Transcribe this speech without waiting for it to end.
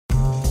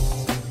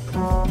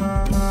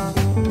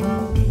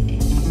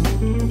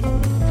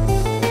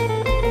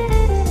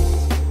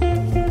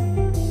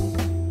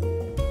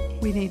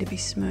need to be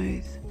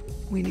smooth.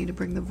 We need to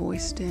bring the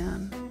voice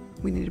down.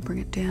 We need to bring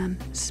it down,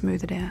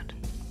 smooth it out.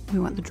 We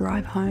want the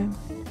drive home,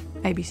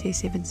 ABC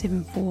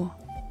 774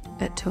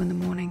 at 2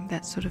 a.m,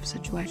 that sort of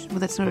situation. Well,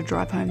 that's not a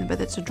drive home, but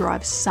that's a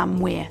drive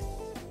somewhere.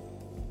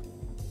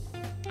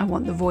 I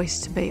want the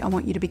voice to be, I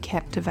want you to be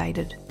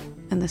captivated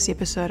in this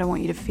episode. I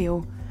want you to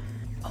feel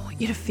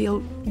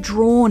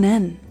drawn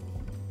in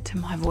to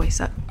my voice.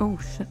 Oh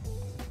shit.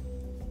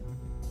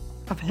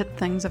 I've hit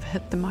things, I've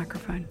hit the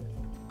microphone.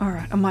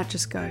 Alright, I might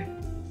just go.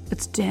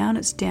 It's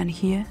down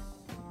here,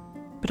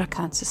 but I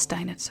can't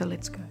sustain it, so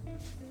let's go.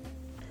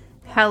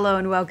 Hello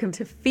and welcome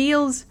to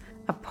Feels,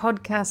 a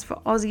podcast for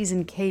Aussies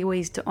and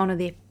Kiwis to honour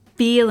their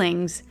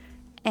feelings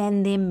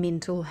and their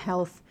mental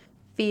health.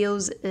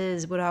 Feels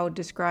is what I would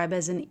describe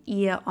as an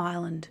ear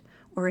island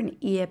or an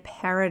ear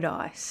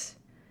paradise.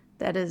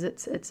 That is,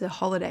 it's a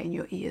holiday in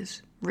your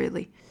ears,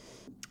 really.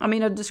 I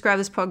mean, I'd describe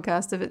this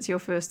podcast, if it's your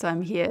first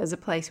time here, as a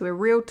place where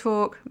real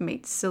talk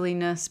meets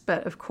silliness.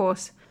 But of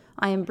course,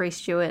 I am Bree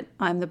Stewart.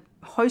 I'm the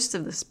host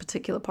of this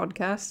particular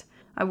podcast.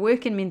 I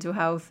work in mental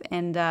health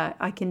and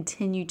I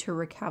continue to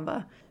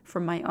recover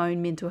from my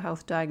own mental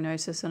health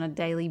diagnosis on a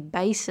daily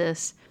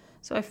basis.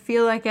 So I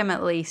feel like I'm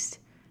at least,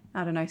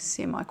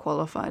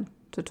 semi-qualified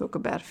to talk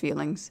about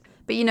feelings.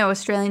 But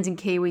Australians and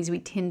Kiwis, we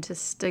tend to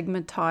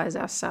stigmatise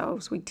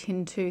ourselves. We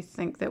tend to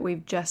think that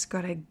we've just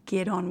got to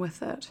get on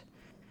with it.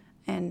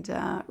 And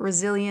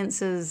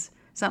resilience is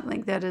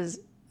something that is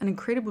an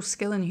incredible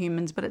skill in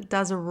humans, but it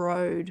does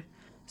erode.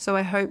 So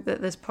I hope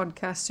that this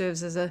podcast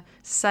serves as a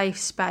safe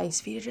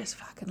space for you to just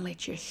fucking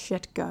let your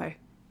shit go.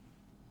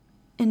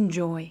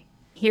 Enjoy.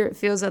 Here it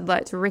feels I'd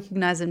like to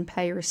recognise and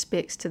pay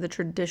respects to the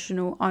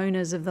traditional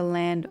owners of the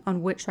land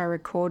on which I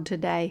record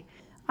today.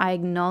 I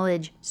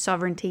acknowledge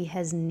sovereignty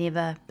has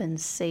never been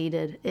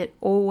ceded. It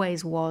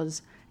always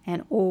was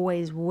and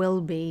always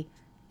will be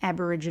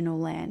Aboriginal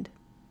land.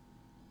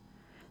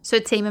 So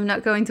team, I'm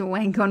not going to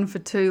wank on for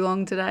too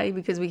long today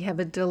because we have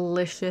a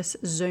delicious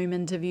Zoom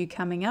interview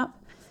coming up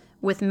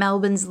with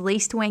Melbourne's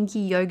least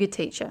wanky yoga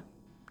teacher,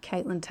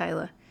 Caitlin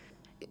Taylor.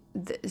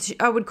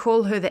 I would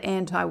call her the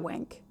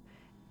anti-wank.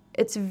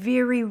 It's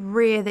very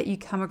rare that you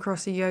come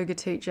across a yoga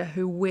teacher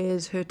who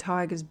wears her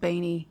tiger's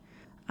beanie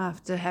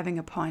after having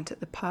a pint at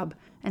the pub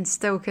and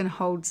still can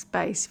hold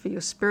space for your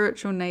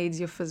spiritual needs,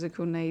 your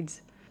physical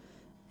needs.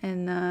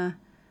 And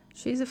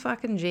she's a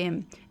fucking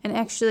gem. And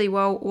actually,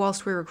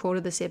 whilst we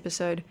recorded this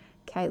episode,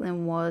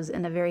 Caitlin was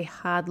in a very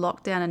hard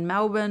lockdown in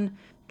Melbourne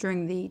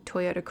during the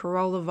Toyota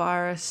Corolla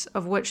virus,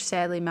 of which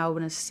sadly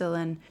Melbourne is still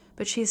in.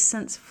 But she has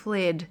since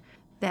fled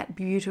that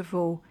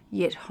beautiful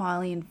yet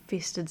highly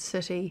infested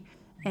city.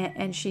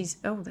 And she's...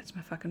 Oh, that's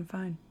my fucking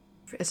phone.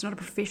 It's not a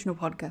professional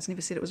podcast. I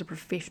never said it was a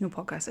professional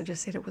podcast. I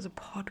just said it was a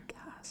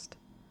podcast.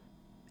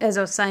 As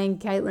I was saying,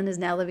 Caitlin is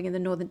now living in the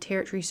Northern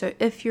Territory. So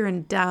if you're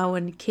in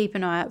Darwin, keep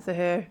an eye out for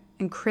her.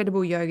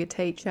 Incredible yoga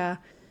teacher.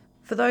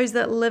 For those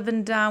that live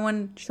in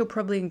Darwin, she'll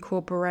probably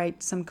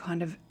incorporate some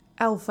kind of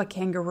alpha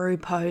kangaroo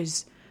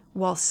pose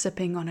while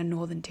sipping on a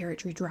Northern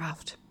Territory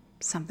draft.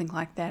 Something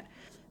like that.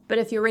 But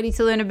if you're ready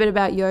to learn a bit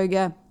about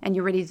yoga and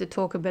you're ready to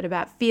talk a bit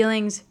about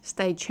feelings,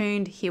 stay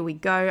tuned. Here we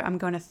go. I'm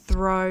going to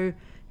throw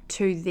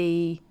to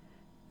the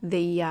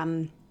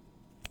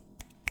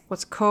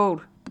what's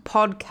called the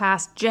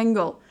podcast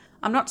jingle.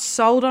 I'm not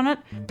sold on it,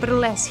 but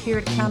alas, here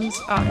it comes.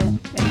 Oh,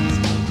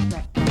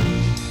 right.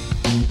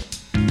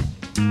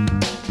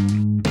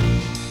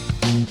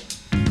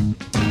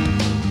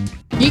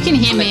 You can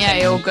hear me,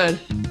 eh? All good.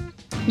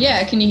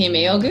 Yeah, can you hear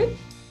me all good?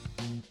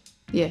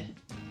 Yeah.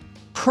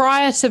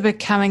 Prior to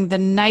becoming the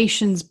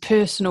nation's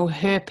personal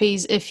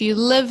herpes, if you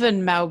live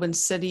in Melbourne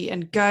City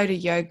and go to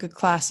yoga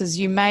classes,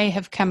 you may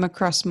have come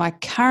across my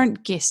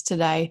current guest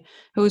today,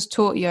 who has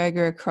taught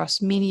yoga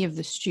across many of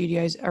the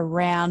studios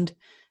around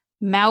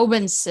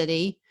Melbourne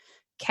City.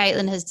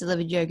 Caitlin has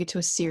delivered yoga to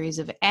a series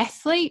of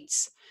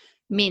athletes,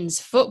 men's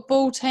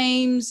football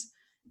teams,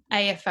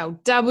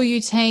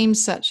 AFLW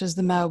teams such as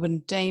the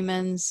Melbourne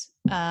Demons.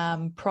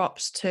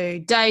 Props to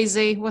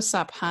Daisy. What's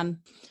up, hun?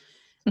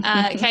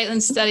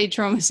 Caitlin studied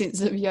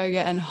trauma-sensitive yoga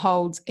and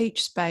holds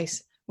each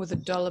space with a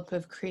dollop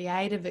of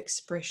creative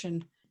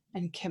expression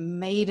and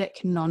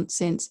comedic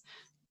nonsense.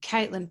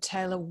 Caitlin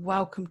Taylor,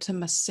 welcome to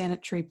my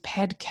Sanitary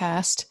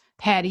Podcast.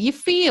 How do you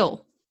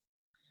feel?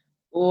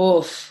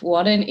 Oof,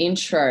 what an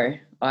intro.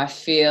 I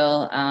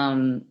feel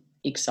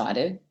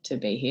excited to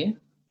be here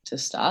to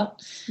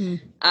start.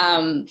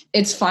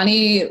 It's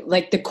funny,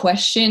 like the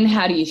question,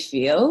 how do you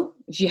feel?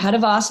 If you had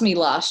have asked me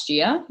last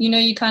year,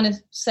 you kind of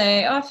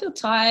say, oh, I feel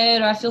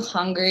tired or I feel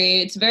hungry.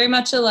 It's very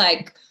much a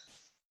like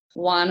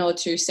one or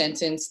two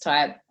sentence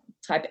type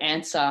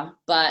answer.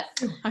 But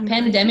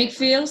pandemic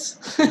feels,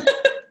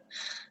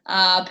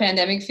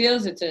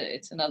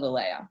 it's another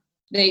layer.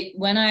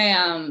 When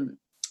I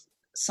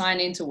sign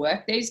into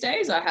work these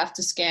days, I have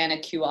to scan a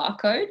QR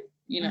code,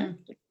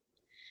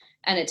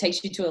 and it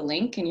takes you to a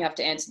link and you have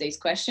to answer these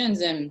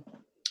questions. And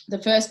the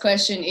first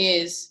question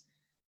is,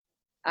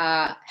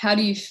 how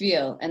do you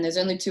feel? And there's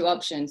only two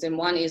options, and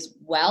one is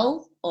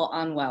well or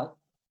unwell.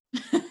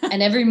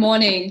 And every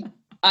morning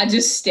I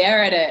just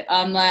stare at it.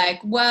 I'm like,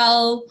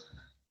 well,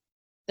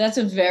 that's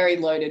a very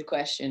loaded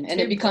question. And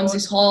it becomes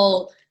this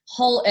whole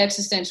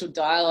existential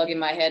dialogue in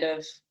my head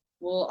of,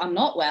 well, I'm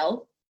not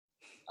well.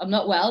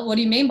 What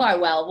do you mean by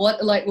well?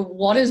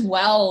 What does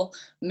well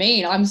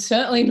mean? I'm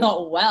certainly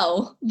not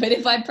well. But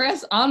if I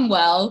press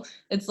unwell,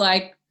 it's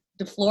like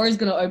the floor is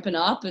going to open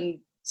up and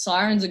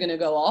sirens are going to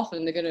go off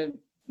and they're going to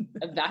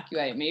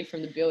evacuate me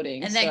from the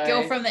building. And that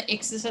girl from The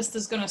Exorcist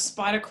is going to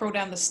spider crawl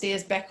down the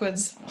stairs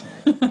backwards.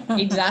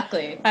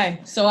 Exactly. Hey.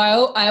 So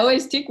I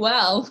always tick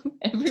well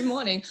every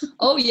morning.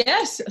 Oh,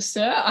 yes,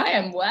 sir, I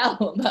am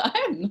well, but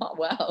I am not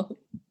well.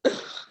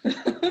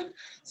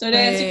 So to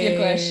answer your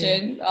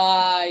question,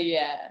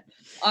 yeah.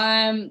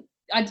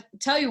 I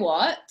tell you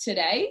what,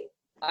 today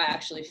I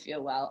actually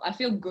feel well. I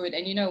feel good.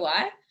 And you know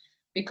why?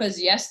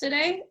 Because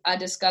yesterday I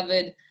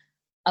discovered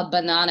a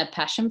banana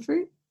passion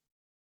fruit.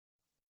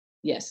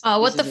 Yes. Oh,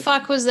 what the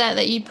fuck was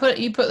that you put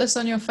this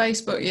on your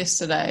Facebook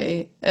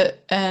yesterday,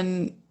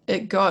 and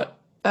it got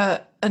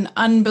an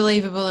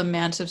unbelievable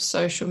amount of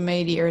social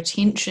media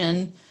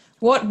attention.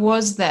 What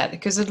was that?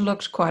 Because it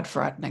looked quite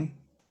frightening.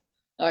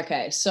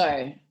 Okay,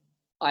 so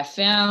I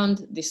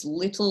found this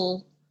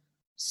little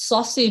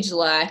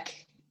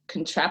sausage-like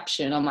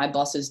contraption on my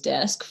boss's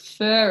desk,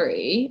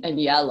 furry and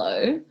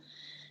yellow,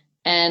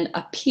 and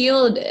I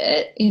peeled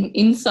it,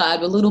 inside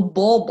were little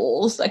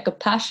baubles like a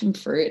passion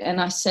fruit, and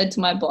I said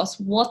to my boss,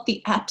 what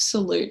the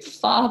absolute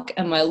fuck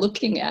am I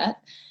looking at?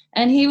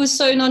 And he was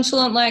so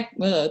nonchalant, like,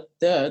 well,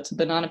 it's a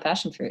banana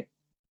passion fruit.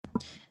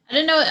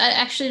 I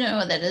actually don't know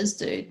what that is,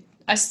 dude.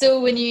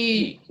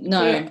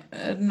 No,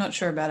 I'm not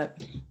sure about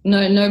it.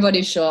 No,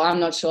 nobody's sure. I'm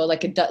not sure.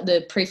 Like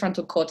the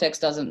prefrontal cortex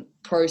doesn't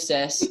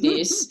process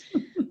this.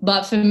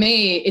 But for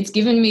me, it's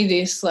given me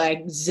this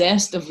like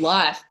zest of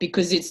life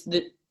because it's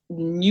the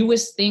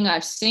newest thing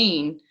I've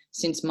seen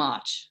since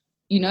March.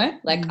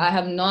 Like I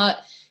have not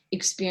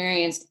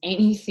experienced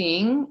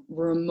anything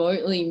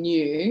remotely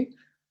new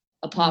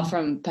apart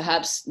from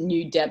perhaps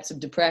new depths of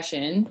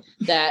depression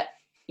that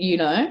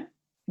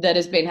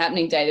has been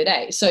happening day to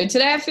day. So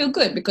today I feel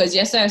good because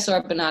yesterday I saw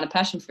a banana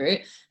passion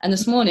fruit and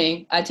this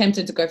morning I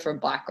attempted to go for a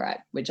bike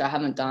ride, which I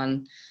haven't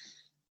done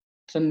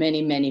for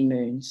many, many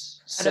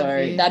moons.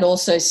 So that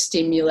also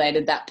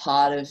stimulated that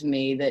part of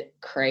me that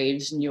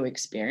craves new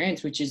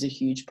experience, which is a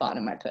huge part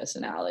of my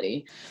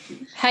personality.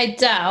 Hey,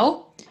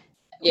 Dal,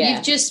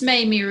 you've just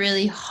made me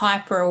really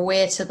hyper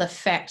aware to the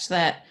fact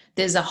that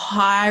there's a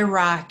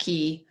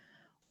hierarchy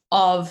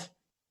of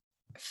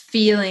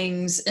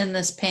feelings in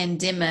this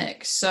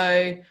pandemic.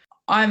 So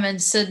I'm in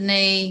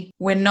Sydney,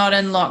 we're not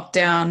in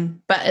lockdown,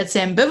 but it's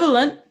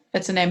ambivalent.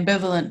 It's an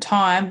ambivalent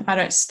time. I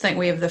don't think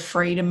we have the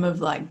freedom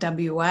of like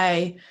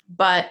WA,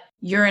 but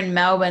you're in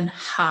Melbourne,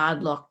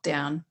 hard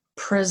lockdown,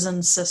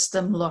 prison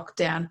system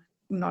lockdown.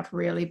 Not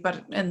really,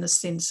 but in the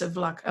sense of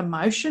like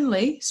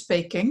emotionally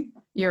speaking,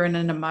 you're in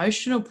an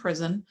emotional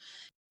prison.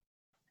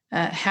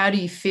 How do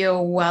you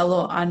feel well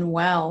or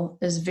unwell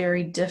is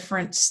very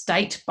different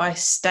state by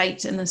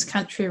state in this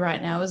country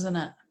right now, isn't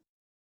it?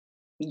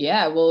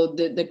 Yeah, well,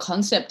 the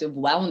concept of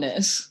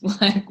wellness,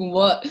 like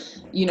what,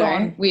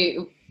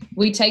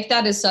 we take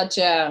that as such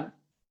a,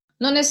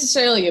 not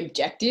necessarily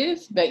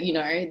objective, but,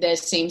 there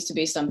seems to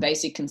be some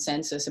basic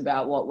consensus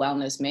about what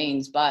wellness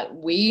means. But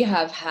we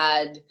have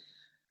had,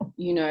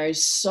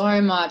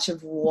 so much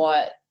of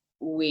what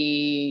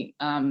we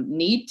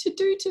need to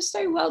do to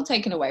stay well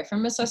taken away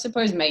from us, I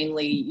suppose,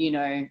 mainly,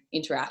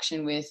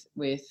 interaction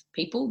with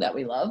people that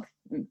we love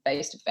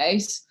face to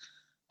face.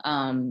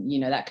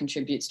 That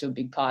contributes to a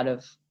big part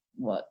of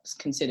what's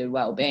considered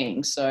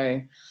well-being.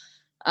 So,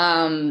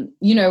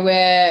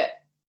 we're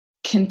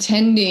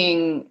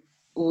contending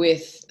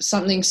with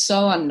something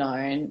so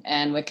unknown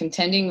and we're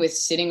contending with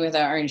sitting with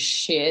our own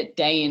shit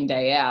day in,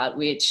 day out,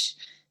 which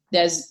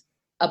there's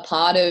a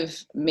part of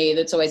me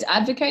that's always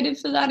advocated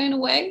for that in a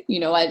way.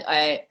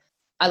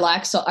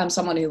 I'm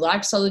someone who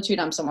likes solitude.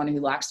 I'm someone who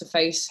likes to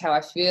face how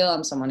I feel.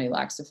 I'm someone who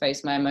likes to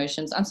face my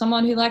emotions. I'm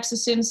someone who likes to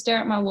sit and stare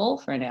at my wall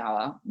for an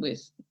hour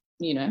with,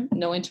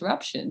 no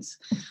interruptions.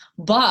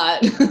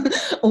 But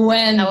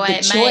when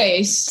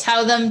choice,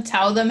 tell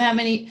them how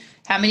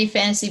many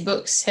fantasy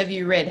books have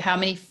you read? How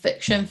many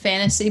fiction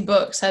fantasy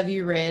books have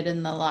you read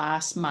in the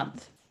last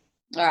month?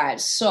 All right.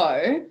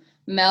 So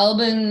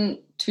Melbourne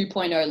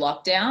 2.0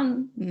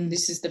 lockdown.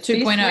 This is the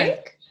 2.0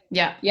 week.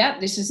 Yeah. Yeah.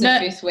 This is the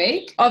fifth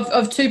week of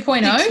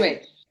 2.0.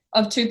 Week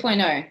of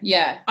 2.0.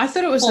 Yeah. I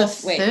thought it was the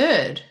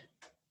third.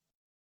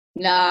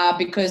 Nah,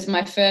 because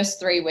my first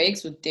 3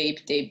 weeks were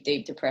deep, deep,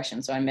 deep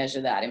depression. So I measure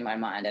that in my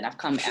mind and I've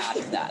come out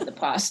of that the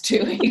past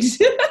 2 weeks.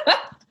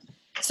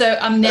 So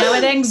I'm now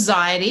at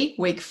anxiety,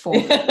 week 4.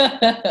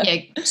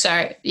 Yeah,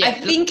 sorry. Yeah. I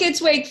think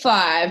it's week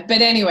 5.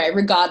 But anyway,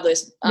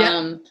 regardless,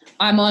 I'm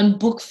on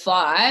book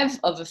 5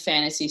 of a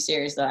fantasy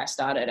series that I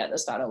started at the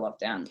start of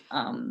lockdown.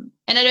 And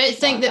I don't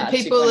think that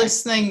people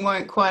listening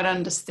won't quite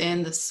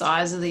understand the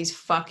size of these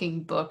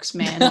fucking books,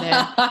 man.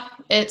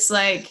 It's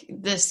like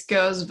this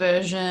girl's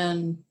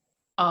version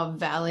of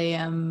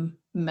Valium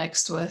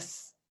mixed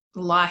with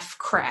life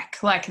crack.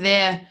 Like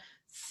they're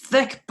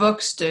thick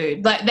books,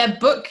 dude. Like that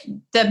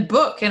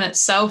book in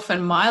itself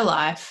in my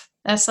life,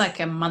 that's like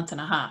a month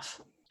and a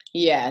half.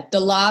 Yeah, the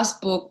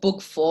last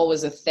book 4,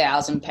 was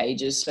 1,000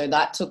 pages. So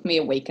that took me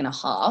a week and a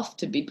half,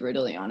 to be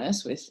brutally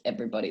honest with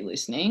everybody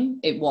listening.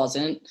 It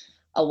wasn't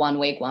a 1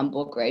 week, 1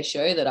 book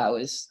ratio that I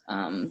was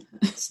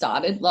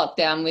started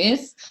lockdown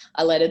with.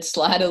 I let it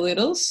slide a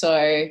little.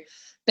 So,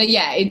 but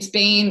yeah,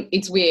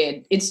 it's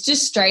weird. It's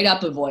just straight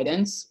up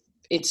avoidance.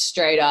 It's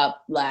straight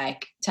up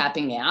like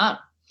tapping out.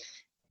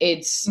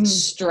 It's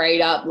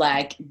straight up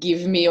like,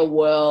 give me a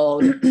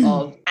world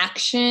of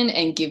action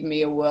and give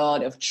me a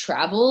world of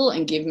travel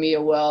and give me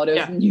a world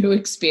of new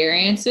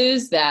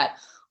experiences that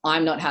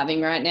I'm not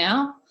having right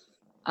now.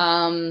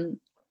 And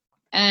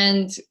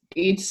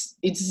it's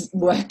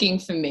working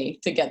for me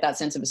to get that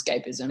sense of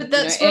escapism. But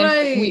that's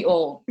we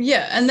all.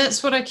 Yeah, and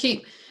that's what I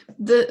keep.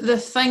 The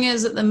thing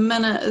is at the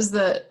minute is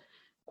that,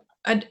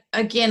 I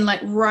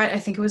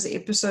think it was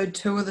episode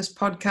 2 of this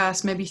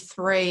podcast, maybe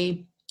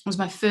 3. It was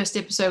my first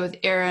episode with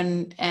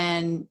Erin,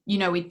 and,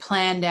 we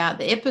planned out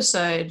the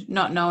episode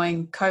not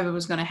knowing COVID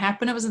was going to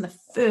happen. It was in the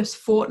first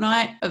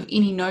fortnight of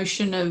any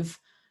notion of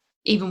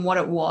even what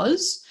it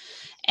was.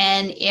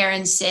 And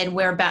Erin said,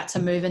 we're about to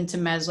move into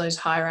Maslow's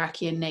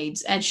hierarchy of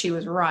needs. And she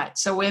was right.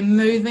 So we're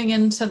moving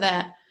into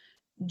that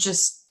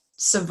just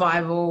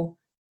survival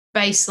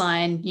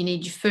baseline. You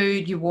need your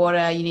food, your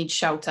water, you need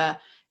shelter.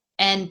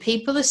 And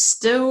people are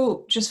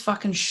still just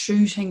fucking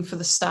shooting for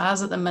the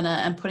stars at the minute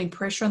and putting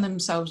pressure on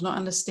themselves, not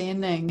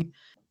understanding.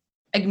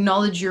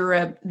 Acknowledge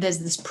there's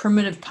this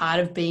primitive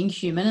part of being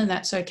human, and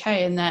that's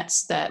okay. And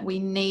that's that we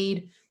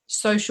need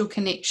social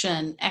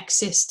connection,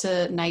 access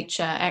to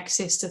nature,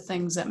 access to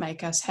things that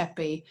make us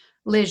happy,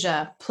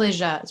 leisure,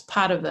 pleasure, it's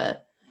part of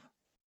it.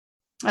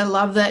 I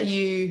love that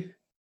you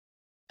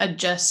are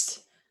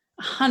just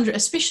 100,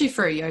 especially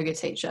for a yoga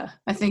teacher.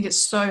 I think it's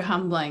so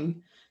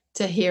humbling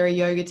to hear a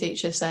yoga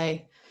teacher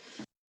say,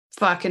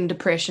 fucking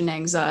depression,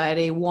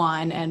 anxiety,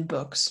 wine, and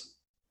books.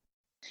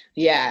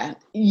 Yeah.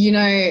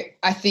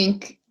 I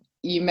think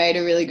you made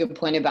a really good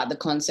point about the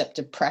concept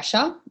of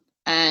pressure.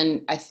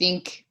 And I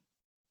think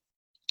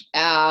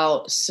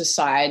our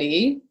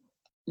society,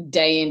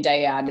 day in,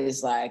 day out,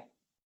 is like,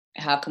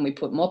 how can we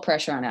put more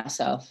pressure on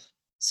ourselves?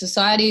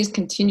 Society is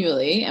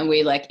continually, and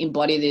we like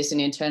embody this and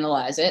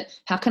internalize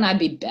it. How can I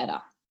be better?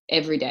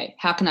 Every day.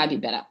 How can I be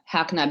better?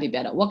 How can I be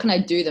better? What can I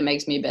do that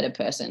makes me a better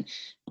person?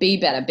 Be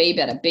better, be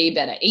better, be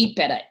better, eat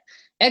better,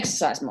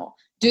 exercise more,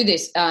 do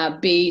this,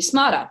 be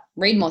smarter,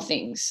 read more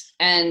things.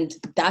 And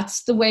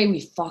that's the way we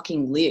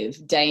fucking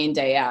live day in,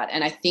 day out.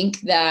 And I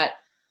think that,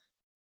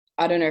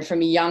 I don't know,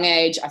 from a young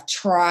age, I've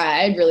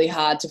tried really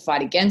hard to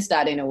fight against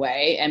that in a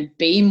way and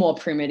be more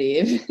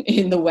primitive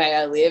in the way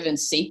I live and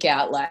seek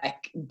out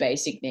like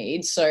basic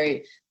needs. So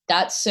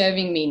that's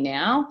serving me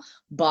now,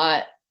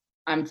 but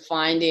I'm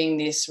finding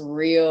this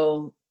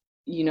real,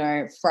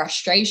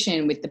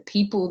 frustration with the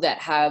people that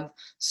have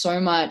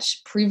so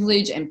much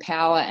privilege and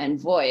power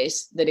and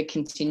voice that are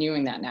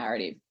continuing that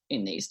narrative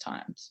in these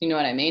times. You know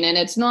what I mean? And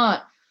it's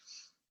not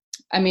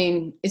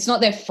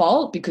their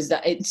fault because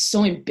it's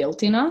so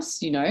inbuilt in us,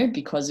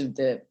 because of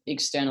the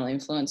external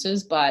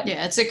influences. But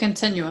yeah, it's a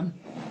continuum.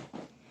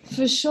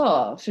 For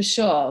sure.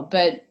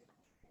 But,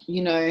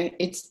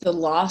 it's the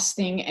last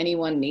thing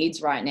anyone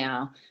needs right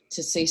now,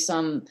 to see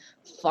some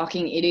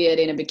fucking idiot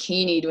in a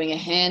bikini doing a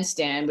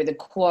handstand with a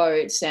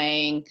quote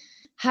saying,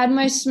 had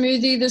my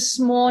smoothie this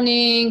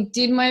morning,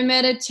 did my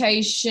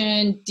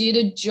meditation, did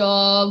a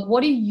jog.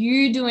 What are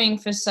you doing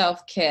for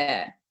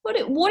self-care?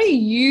 What are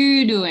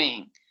you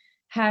doing?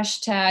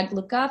 Hashtag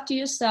look after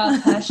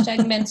yourself,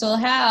 hashtag mental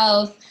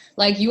health.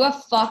 Like, you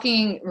are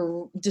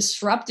fucking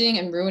disrupting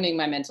and ruining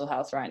my mental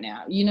health right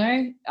now,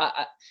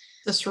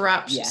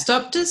 Disrupt. Yeah.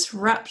 Stop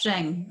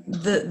disrupting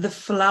the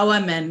flower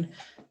men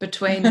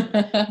between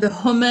the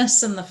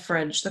hummus in the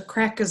fridge, the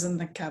crackers in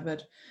the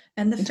cupboard,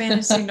 and the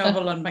fantasy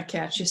novel on my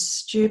couch. You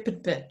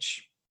stupid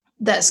bitch.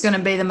 That's going to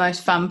be the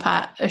most fun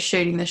part of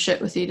shooting the shit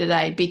with you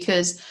today,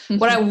 because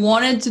what I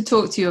wanted to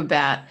talk to you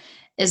about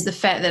is the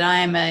fact that I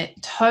am a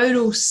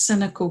total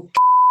cynical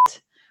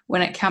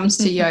when it comes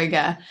to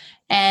yoga.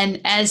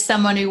 And as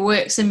someone who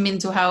works in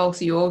mental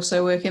health, you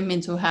also work in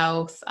mental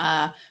health.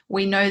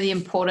 We know the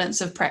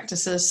importance of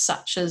practices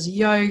such as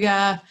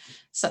yoga,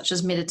 such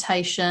as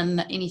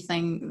meditation,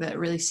 anything that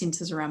really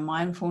centers around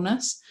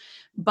mindfulness.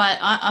 But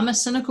I'm a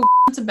cynical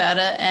about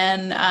it.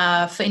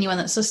 And for anyone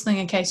that's listening,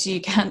 in case you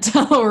can't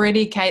tell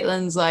already,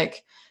 Caitlin's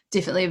like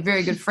definitely a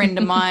very good friend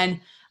of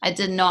mine. I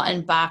did not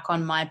embark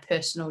on my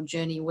personal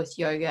journey with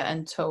yoga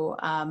until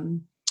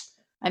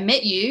I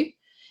met you.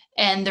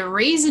 And the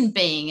reason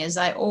being is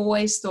I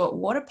always thought,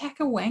 what a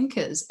pack of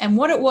wankers. And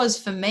what it was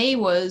for me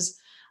was,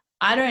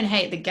 I don't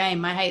hate the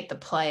game, I hate the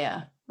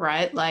player,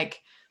 right?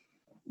 Like,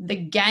 the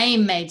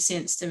game made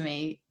sense to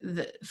me.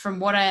 From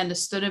what I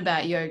understood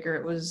about yoga,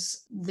 it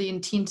was, the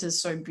intent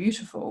is so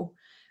beautiful,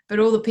 but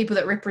all the people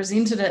that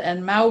represented it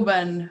in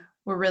Melbourne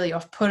were really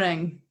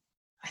off-putting.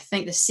 I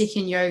think the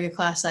second yoga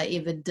class I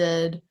ever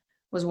did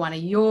was one of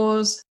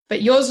yours,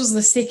 but yours was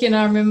the second.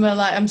 I remember,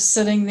 like, I'm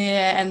sitting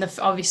there, and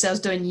obviously I was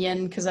doing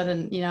yin because I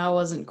didn't, I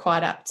wasn't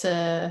quite up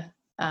to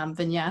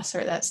vinyasa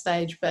at that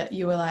stage, but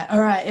you were like,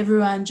 all right,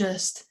 everyone,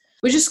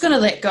 we're just going to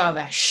let go of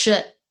our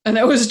shit. And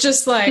it was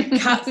just like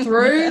cut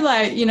through,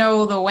 like,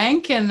 all the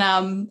wank. And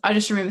I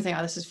just remember thinking,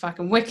 oh, this is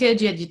fucking wicked.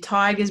 You had your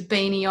Tigers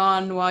beanie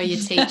on while you're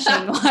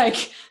teaching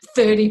like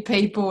 30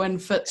 people in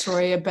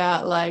Fitzroy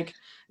about like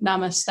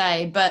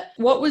namaste. But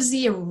what was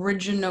the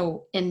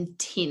original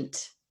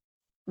intent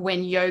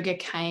when yoga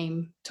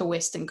came to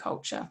Western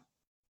culture?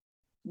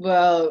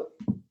 Well,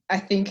 I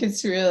think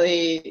it's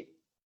really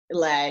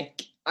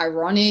like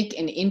ironic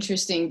and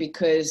interesting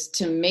because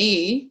to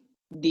me,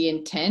 the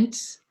intent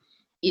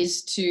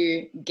is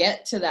to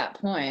get to that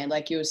point,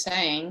 like you were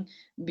saying,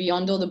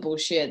 beyond all the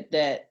bullshit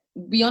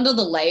beyond all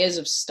the layers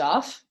of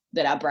stuff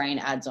that our brain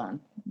adds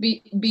on,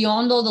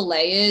 beyond all the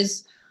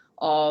layers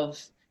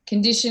of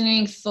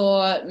conditioning,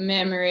 thought,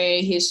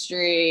 memory,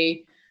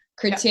 history,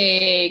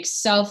 critique,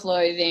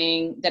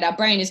 self-loathing that our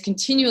brain is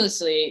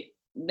continuously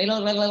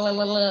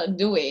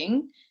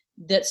doing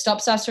that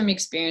stops us from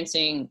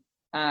experiencing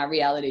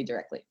reality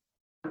directly.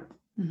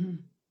 Mm-hmm.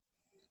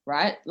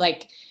 Right?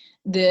 Like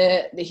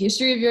the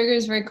history of yoga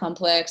is very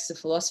complex, the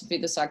philosophy,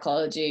 the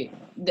psychology,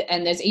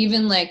 and there's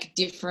even like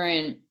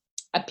different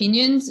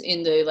opinions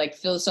in the like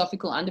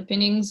philosophical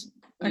underpinnings.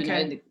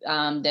 Okay.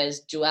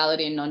 There's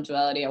duality and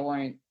non-duality. I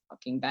won't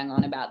fucking bang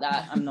on about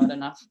that. I'm not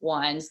enough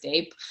wines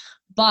deep,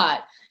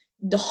 but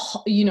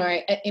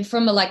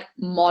from a like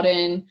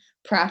modern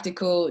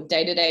practical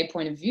day-to-day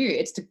point of view,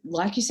 it's to,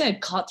 like you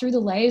said, cut through the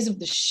layers of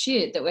the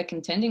shit that we're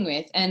contending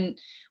with, and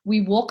we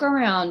walk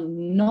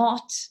around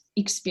not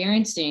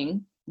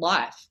experiencing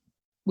life.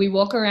 We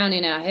walk around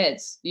in our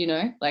heads,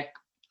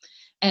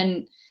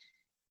 and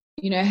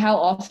how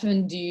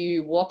often do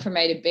you walk from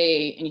A to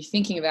B and you're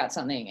thinking about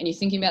something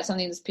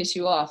that's pissed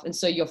you off, and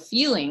so your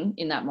feeling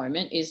in that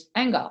moment is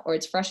anger, or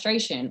it's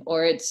frustration,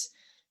 or it's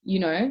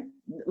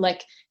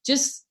like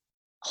just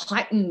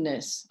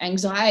heightenedness,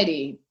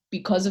 anxiety,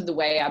 because of the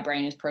way our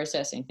brain is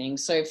processing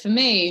things. So for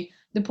me,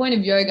 the point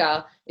of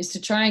yoga is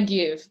to try and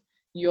give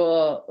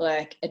your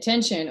like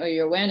attention or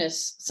your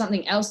awareness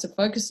something else to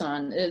focus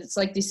on. It's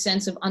like this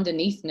sense of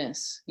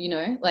underneathness,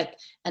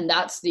 and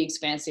that's the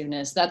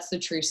expansiveness. That's the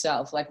true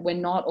self. Like, we're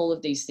not all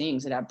of these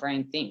things that our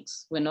brain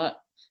thinks. We're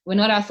not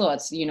our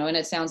thoughts, and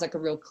it sounds like a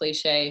real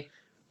cliche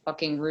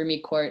fucking Rumi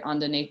quote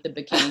underneath the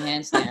bikini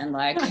handstand.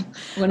 Like,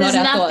 we're not There's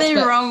our thoughts. nothing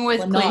wrong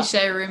with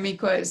cliche Rumi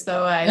quotes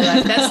though, eh?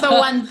 Like, that's the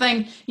one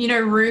thing,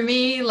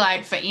 Rumi,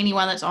 like, for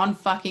anyone that's on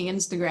fucking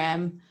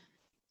Instagram,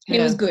 he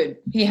was good.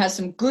 He has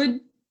some good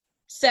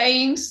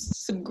sayings,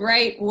 some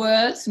great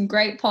words, some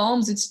great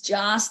poems. It's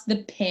just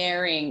the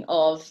pairing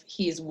of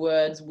his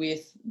words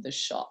with the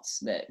shots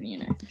that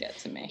get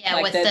to me. Yeah,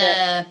 like with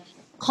the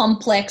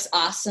complex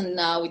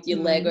asana with your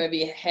leg over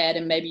your head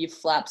and maybe your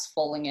flaps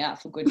falling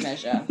out for good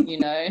measure.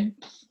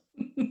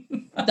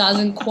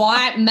 Doesn't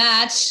quite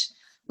match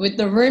with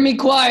the Rumi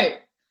quote.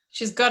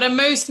 She's got a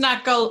moose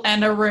knuckle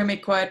and a Rumi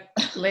quote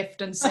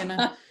left and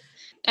center.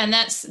 And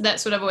that's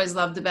what I've always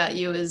loved about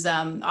you is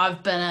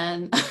I've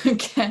been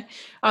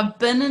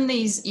in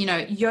these,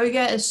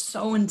 yoga is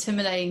so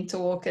intimidating to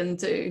walk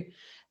into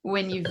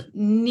when you've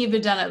never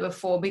done it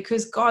before,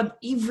 because God,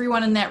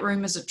 everyone in that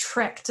room is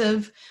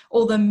attractive.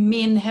 All the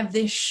men have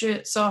their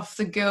shirts off,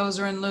 the girls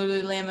are in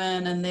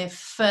Lululemon and they're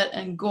fit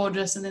and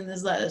gorgeous, and then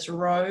there's like this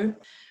row.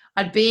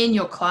 I'd be in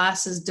your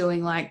classes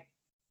doing like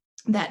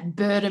that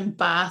bird and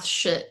bath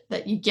shit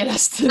that you get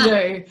us to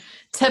do,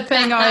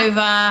 tipping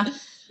over,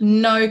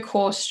 no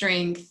core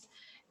strength,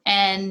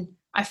 and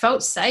I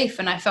felt safe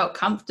and I felt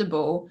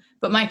comfortable.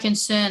 But my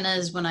concern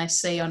is when I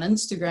see on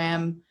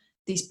Instagram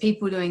these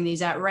people doing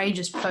these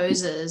outrageous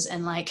poses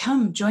and like,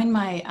 come join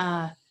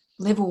my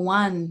level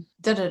 1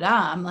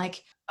 I'm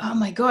like, oh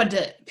my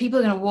God, people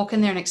are going to walk in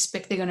there and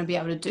expect they're going to be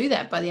able to do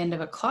that by the end of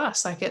a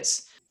class. Like,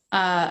 it's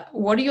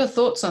what are your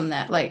thoughts on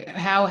that? Like,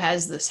 how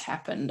has this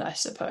happened, I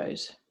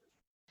suppose?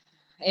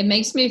 It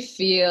makes me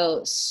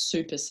feel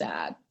super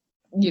sad,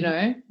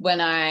 when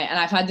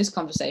I've had this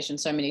conversation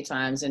so many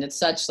times, and it's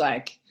such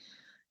like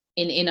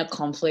an inner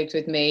conflict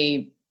with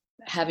me,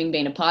 having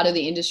been a part of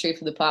the industry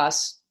for the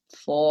past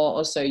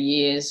 4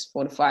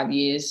 to 5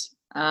 years,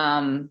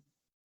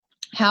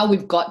 how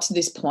we've got to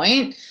this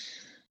point.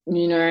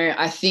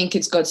 I think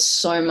it's got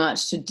so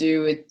much to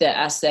do with the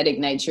aesthetic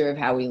nature of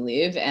how we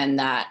live, and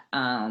that,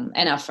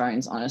 and our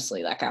phones,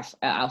 honestly, like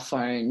our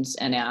phones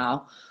and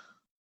our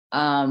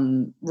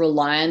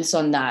reliance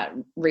on that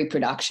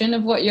reproduction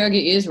of what yoga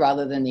is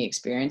rather than the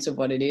experience of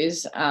what it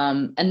is.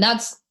 And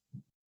that's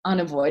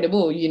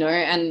unavoidable,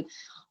 and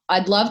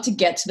I'd love to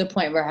get to the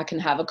point where I can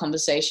have a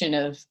conversation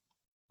of,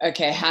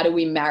 okay, how do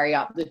we marry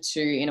up the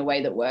two in a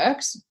way that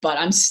works? But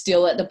I'm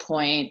still at the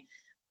point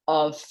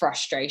of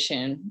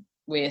frustration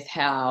with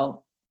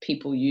how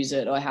people use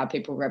it or how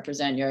people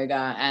represent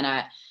yoga.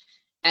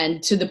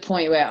 And to the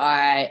point where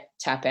I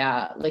tap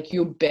out. Like,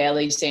 you'll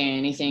barely see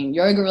anything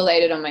yoga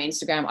related on my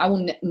Instagram.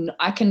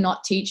 I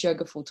cannot teach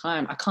yoga full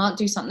time. I can't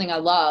do something I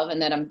love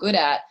and that I'm good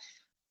at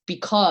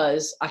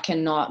because I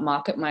cannot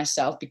market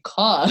myself,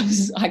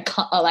 because I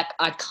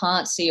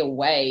can't see a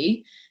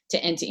way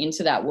to enter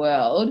into that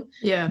world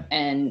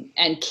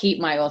and keep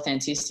my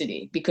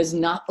authenticity, because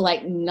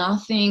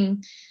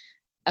nothing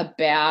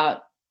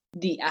about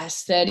the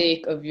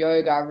aesthetic of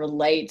yoga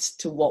relates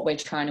to what we're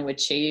trying to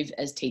achieve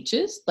as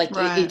teachers. Like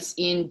it's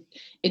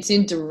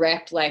in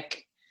direct,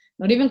 like,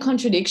 not even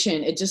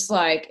contradiction. It just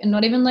like, and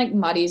not even like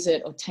muddies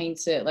it or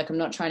taints it. Like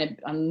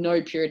I'm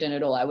no Puritan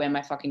at all. I wear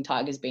my fucking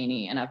Tigers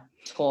beanie and I've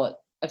taught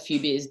a few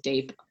beers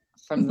deep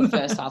from the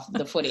first half of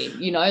the footy,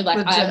 you know,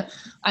 like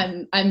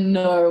I'm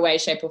no way,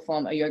 shape or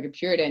form a yoga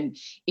Puritan.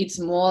 It's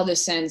more the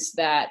sense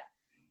that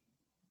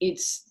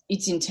its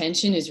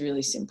intention is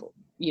really simple,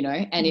 you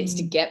know, and it's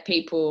to get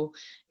people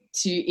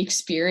to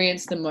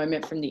experience the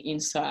moment from the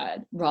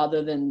inside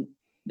rather than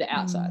the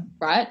outside,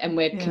 right? And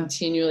we're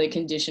continually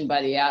conditioned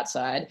by the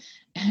outside.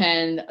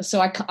 And so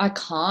I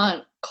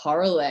can't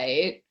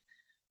correlate,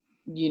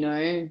 you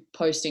know,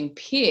 posting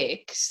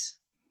pics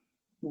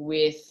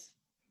with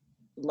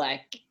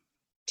like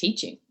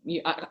teaching.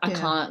 I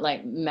can't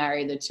like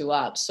marry the two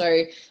up.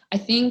 So I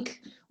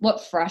think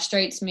what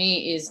frustrates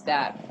me is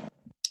that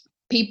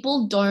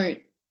people don't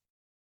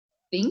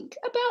think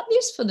about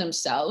this for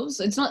themselves.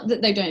 It's not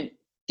that they don't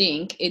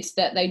think, it's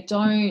that they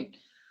don't,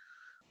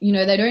 you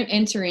know, they don't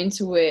enter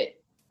into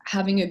it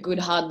having a good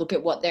hard look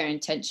at what their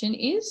intention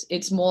is.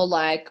 It's more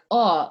like,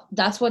 oh,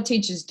 that's what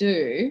teachers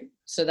do,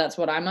 so that's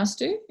what I must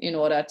do in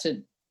order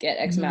to get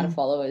X amount of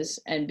followers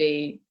and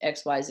be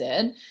X, Y,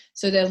 Z.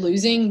 So they're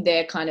losing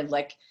their kind of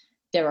like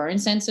their own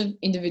sense of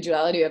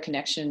individuality or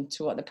connection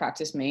to what the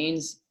practice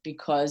means,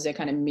 because they're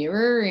kind of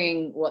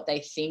mirroring what they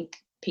think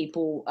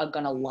people are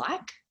going to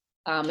like.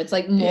 It's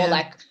like more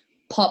like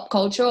pop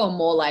culture, or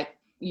more like,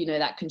 you know,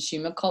 that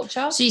consumer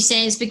culture. So you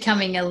say it's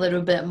becoming a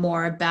little bit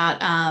more about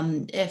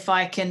if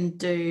I can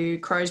do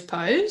crow's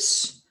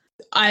pose,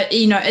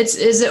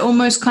 is it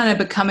almost kind of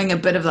becoming a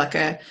bit of like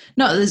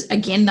there's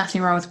again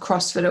nothing wrong with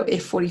CrossFit or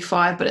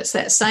F45, but it's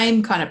that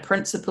same kind of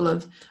principle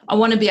of I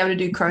want to be able to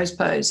do crow's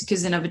pose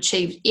because then I've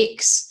achieved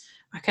X.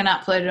 I can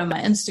upload it on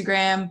my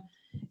Instagram.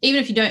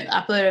 Even if you don't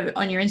upload it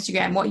on your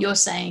Instagram, what you're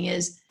saying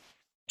is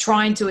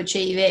trying to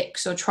achieve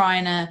X or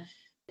trying to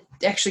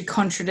actually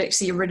contradicts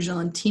the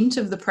original intent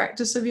of the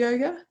practice of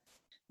yoga.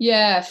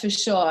 Yeah, for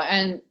sure.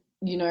 And,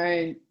 you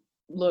know,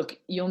 look,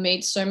 you'll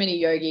meet so many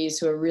yogis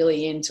who are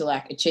really into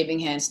like achieving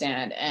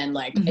handstand and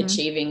like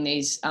achieving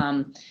these,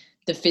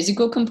 the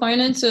physical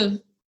components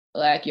of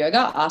like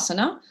yoga,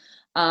 asana.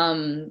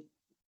 And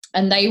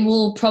they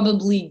will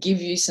probably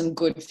give you some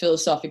good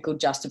philosophical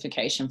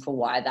justification for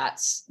why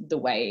that's the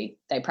way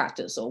they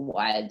practice or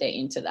why they're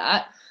into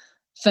that.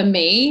 For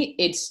me,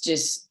 it's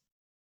just,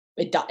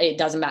 it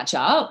doesn't match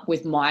up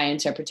with my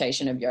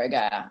interpretation of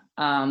yoga.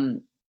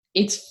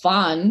 It's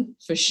fun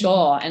for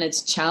sure, and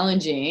it's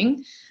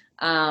challenging,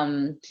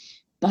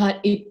 but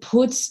it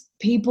puts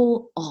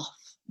people off,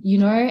 you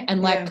know,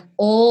 and like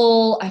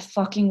all I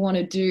fucking want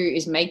to do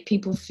is make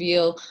people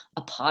feel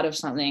a part of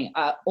something.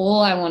 All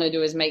I want to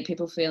do is make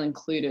people feel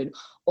included.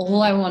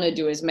 All I want to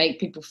do is make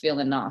people feel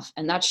enough,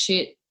 and that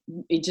shit,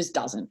 it just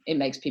doesn't. It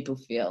makes people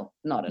feel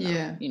not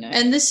enough, you know.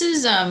 And this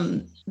is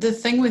the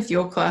thing with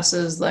your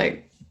classes,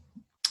 like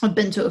I've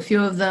been to a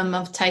few of them,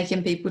 I've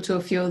taken people to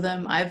a few of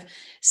them, I've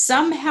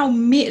somehow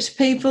met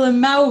people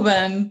in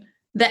Melbourne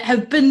that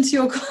have been to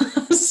your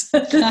classes.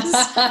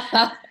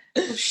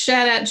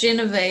 Shout out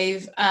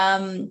Genevieve.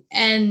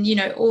 And you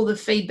know, all the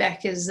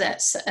feedback is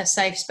that a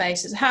safe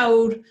space is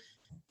held.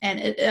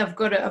 And I've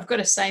got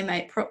to say,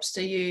 mate, props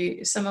to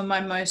you. Some of my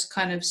most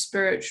kind of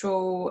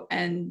spiritual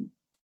and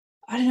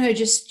I don't know,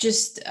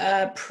 just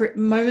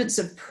moments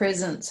of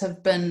presence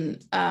have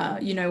been,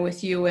 you know,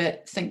 with you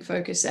at Think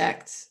Focus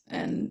Act.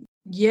 And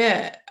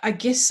yeah, I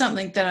guess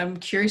something that I'm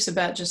curious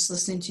about just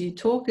listening to you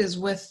talk is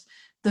with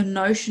the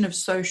notion of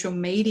social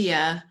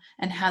media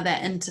and how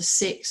that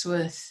intersects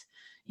with,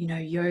 you know,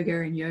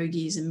 yoga and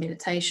yogis and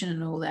meditation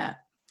and all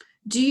that.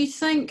 Do you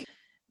think,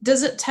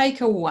 does it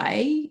take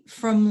away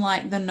from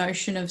like the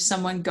notion of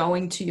someone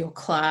going to your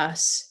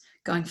class,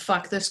 going,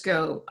 fuck this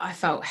girl, I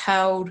felt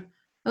held,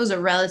 that was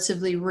a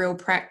relatively real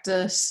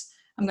practice,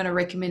 I'm going to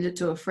recommend it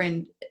to a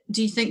friend.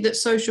 Do you think that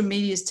social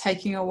media is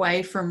taking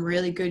away from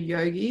really good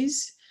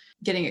yogis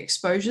getting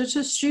exposure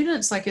to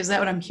students? Like, is that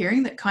what I'm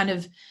hearing? That kind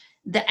of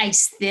the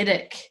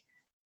aesthetic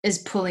is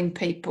pulling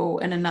people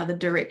in another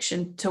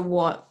direction to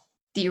what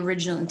the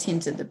original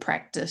intent of the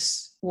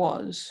practice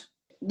was?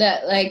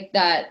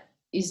 That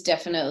is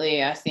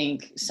definitely, I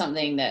think,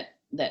 something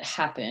that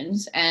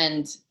happens.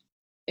 And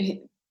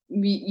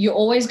you're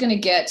always going to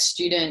get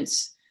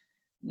students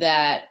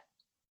that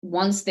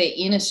once they're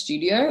in a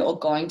studio or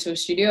going to a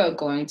studio or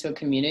going to a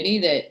community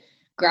that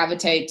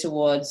gravitate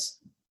towards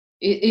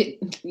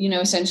it, you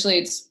know, essentially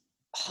it's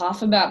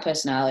half about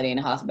personality and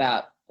half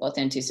about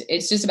authenticity.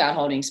 It's just about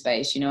holding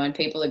space, you know, and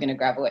people are going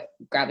to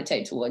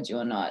gravitate towards you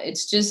or not.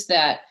 It's just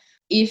that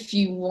if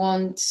you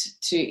want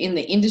to, in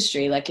the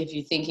industry, like if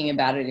you're thinking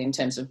about it in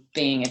terms of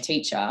being a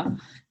teacher,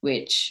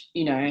 which,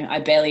 you know, I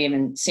barely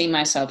even see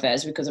myself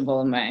as because of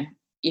all of my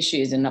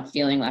issues and not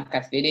feeling like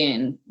I fit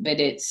in. But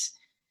it's,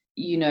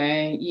 you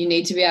know, you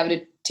need to be able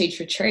to teach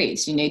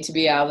retreats. You need to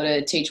be able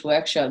to teach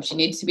workshops. You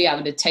need to be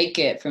able to take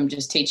it from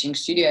just teaching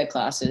studio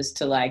classes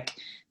to like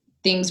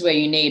things where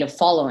you need a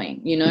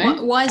following, you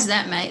know? Why is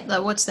that, mate?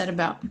 Like, what's that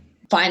about?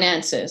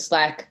 Finances,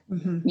 like,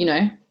 you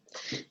know,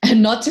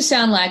 and not to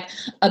sound like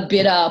a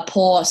bitter,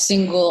 poor,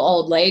 single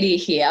old lady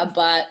here,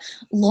 but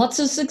lots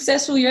of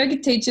successful yoga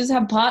teachers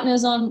have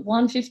partners on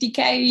 150K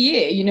a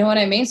year. You know what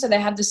I mean? So they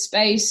have the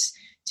space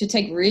to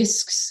take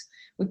risks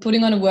with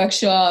putting on a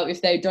workshop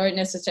if they don't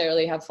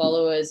necessarily have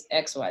followers,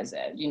 X, Y, Z,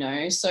 you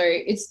know? So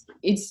it's,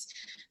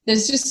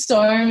 there's just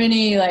so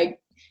many like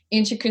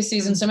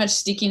intricacies and so much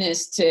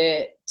stickiness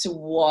to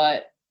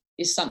what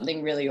is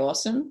something really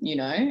awesome, you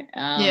know?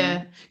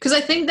 Yeah, because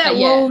I think that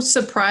will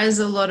surprise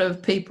a lot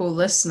of people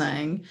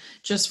listening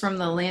just from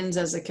the lens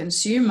as a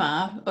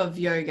consumer of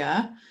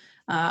yoga.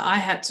 I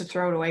had to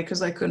throw it away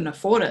because I couldn't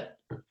afford it.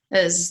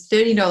 It's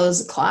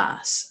 $30 a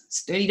class.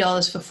 It's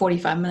 $30 for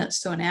 45 minutes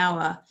to an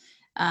hour.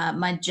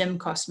 My gym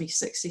cost me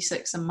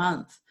 $66 a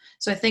month.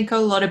 So I think a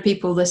lot of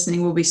people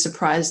listening will be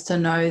surprised to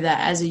know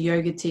that as a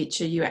yoga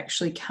teacher, you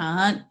actually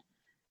can't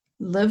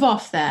live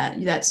off that.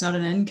 That's not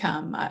an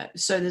income.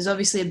 So there's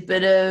obviously a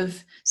bit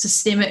of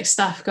systemic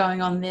stuff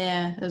going on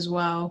there as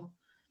well.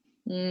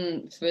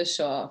 For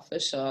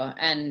sure.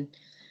 And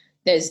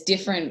there's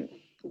different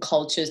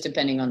cultures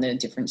depending on the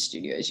different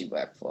studios you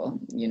work for,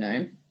 you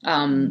know.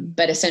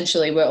 But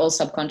essentially we're all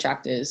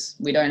subcontractors.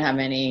 We don't have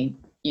any,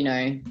 you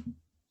know,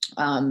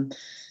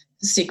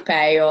 sick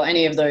pay or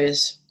any of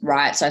those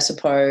rights, I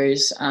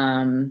suppose.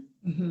 And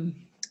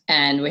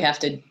we have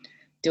to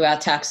do our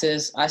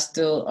taxes. I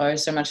still owe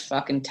so much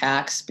fucking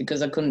tax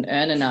because I couldn't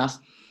earn enough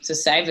to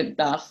save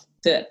enough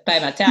to pay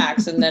my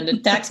tax. And then the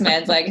tax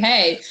man's like,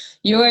 hey,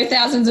 you owe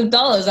thousands of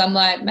dollars. I'm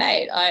like,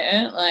 mate, I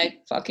earned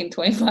like fucking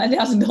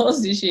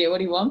 $25,000 this year. What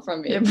do you want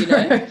from me? Yeah, you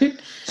know?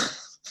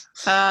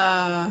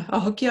 I'll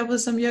hook you up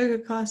with some yoga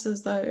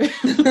classes though.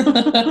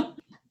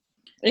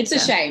 It's a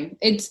shame.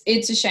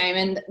 It's a shame.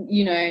 And,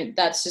 you know,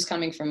 that's just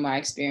coming from my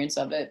experience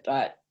of it.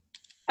 But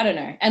I don't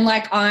know. And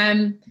like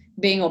I'm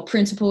being all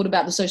principled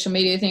about the social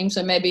media thing.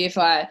 So maybe if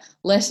I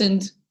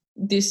lessened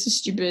this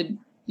stupid,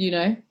 you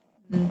know,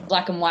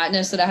 black and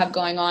whiteness that I have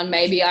going on,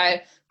 maybe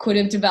I could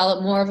have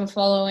developed more of a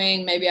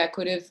following. Maybe I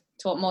could have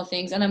taught more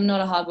things. And I'm not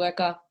a hard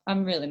worker.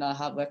 I'm really not a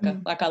hard worker.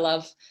 Like I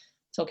love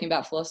talking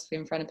about philosophy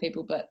in front of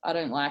people, but I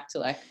don't like to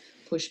like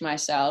push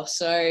myself.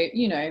 So,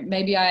 you know,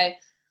 maybe I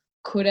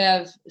could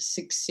have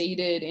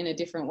succeeded in a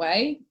different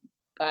way,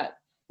 but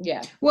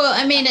yeah. Well,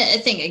 I mean, I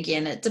think,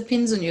 again, it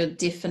depends on your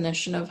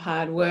definition of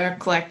hard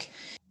work. Like,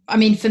 I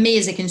mean, for me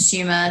as a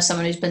consumer,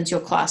 someone who's been to your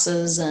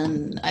classes,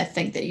 and I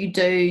think that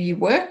you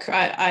work.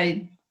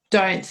 I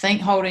don't think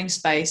holding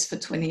space for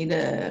 20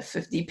 to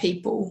 50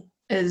 people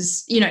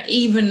is, you know,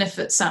 even if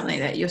it's something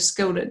that you're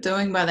skilled at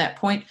doing by that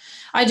point.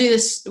 I do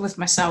this with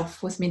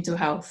myself, with mental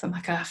health. I'm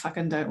like, I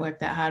fucking don't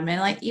work that hard, man.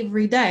 Like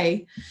every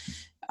day,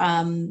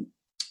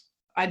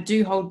 I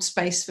do hold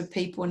space for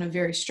people in a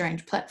very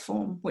strange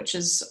platform, which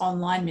is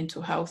online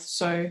mental health.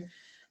 So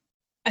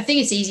I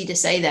think it's easy to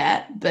say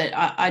that, but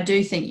I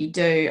do think you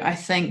do. I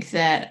think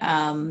that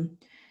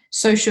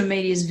social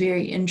media is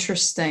very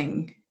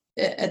interesting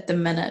at the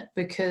minute,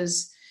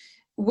 because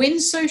when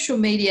social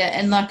media,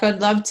 and like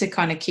I'd love to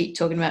kind of keep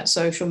talking about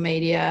social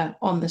media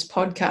on this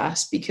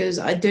podcast, because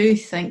I do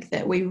think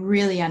that we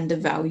really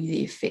undervalue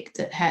the effect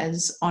it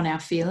has on our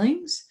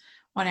feelings,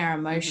 on our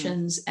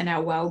emotions and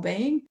our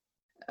well-being.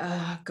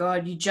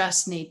 God, you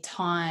just need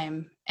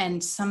time.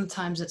 And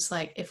sometimes it's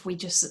like, if we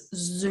just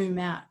zoom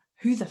out,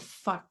 who the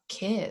fuck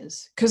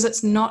cares? Because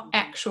it's not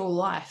actual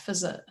life,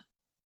 is it?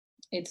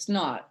 It's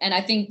not. And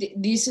I think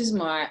this is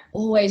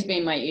always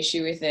been my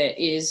issue with it,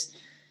 is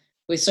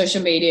with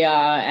social media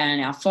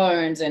and our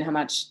phones and how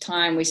much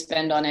time we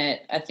spend on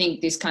it. I think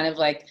this kind of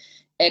like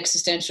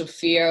existential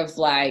fear of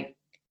like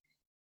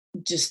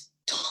just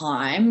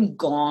time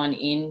gone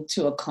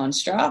into a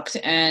construct.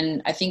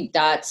 And I think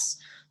that's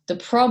the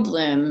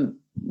problem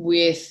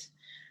with,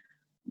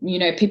 you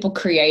know, people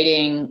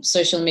creating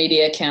social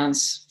media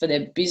accounts for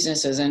their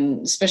businesses,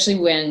 and especially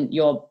when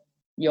your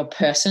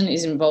person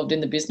is involved in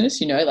the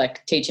business, you know,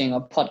 like teaching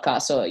or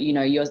podcasts, or, you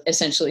know, you're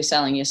essentially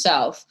selling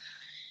yourself.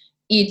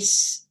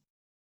 It's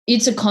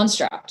a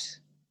construct.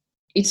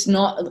 It's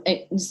not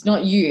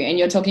you. And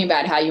you're talking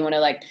about how you want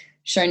to like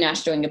show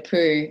Nash doing a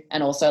poo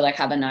and also like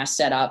have a nice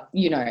setup,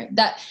 you know,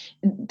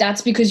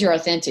 that's because you're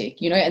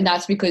authentic, you know, and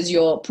that's because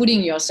you're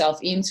putting yourself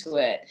into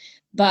it.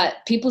 But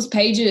people's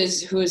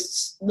pages who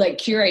is like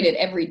curated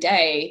every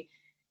day,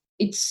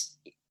 it's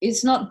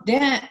not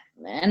that,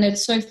 and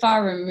it's so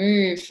far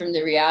removed from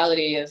the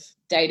reality of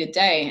day to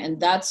day. And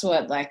that's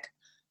what, like,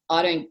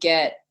 I don't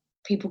get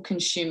people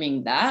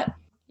consuming that.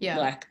 Yeah.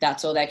 Like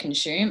that's all they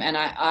consume. And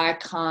I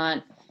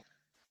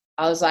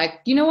was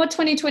like, you know what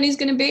 2020 is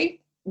going to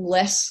be?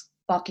 Less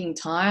fucking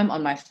time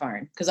on my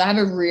phone, because I have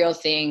a real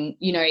thing,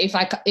 you know, if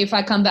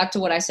I come back to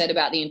what I said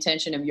about the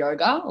intention of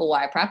yoga or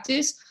why I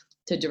practice,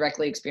 to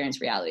directly experience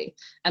reality.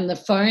 And the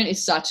phone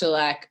is such a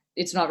like,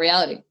 it's not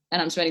reality.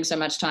 And I'm spending so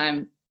much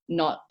time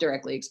not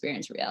directly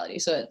experience reality.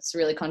 So it's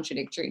really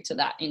contradictory to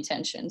that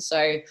intention.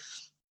 So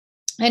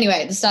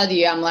anyway, at the start of the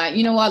year, I'm like,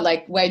 you know what,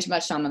 like way too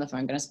much time on the phone,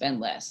 I'm going to spend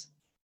less.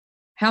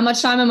 How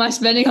much time am I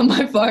spending on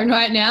my phone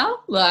right now?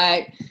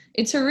 Like,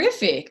 it's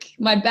horrific.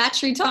 My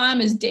battery time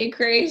has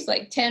decreased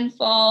like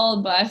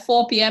tenfold. By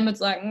 4 p.m.,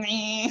 it's like,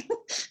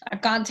 I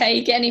can't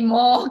take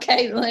anymore.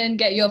 Caitlin,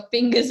 get your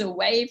fingers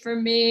away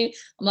from me.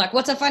 I'm like,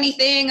 what's a funny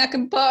thing I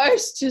can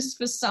post just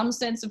for some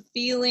sense of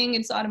feeling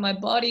inside of my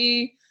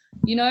body?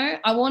 You know,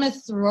 I want to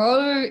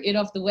throw it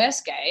off the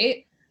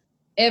Westgate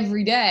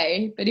every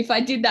day. But if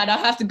I did that, I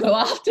have to go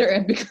after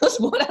it, because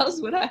what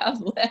else would I have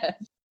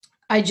left?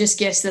 I just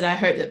guess that I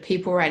hope that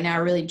people right now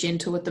are really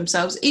gentle with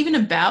themselves, even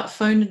about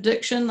phone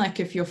addiction. Like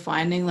if you're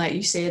finding, like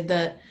you said,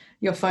 that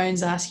your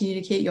phone's asking you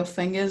to keep your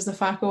fingers the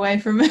fuck away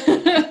from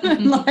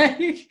it,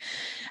 like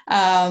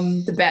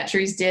the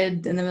battery's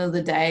dead in the middle of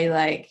the day,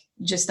 like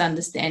just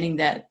understanding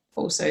that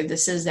also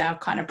this is our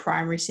kind of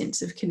primary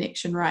sense of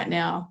connection right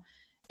now.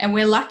 And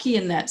we're lucky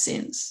in that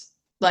sense.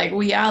 Like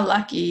we are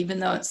lucky, even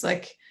though it's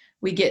like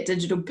we get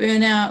digital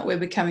burnout, we're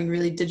becoming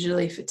really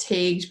digitally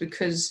fatigued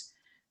because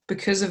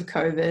of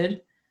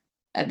COVID.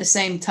 At the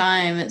same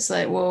time, it's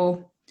like,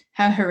 well,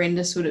 how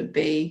horrendous would it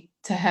be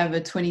to have a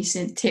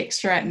 20-cent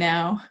text right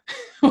now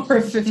or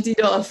a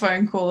 $50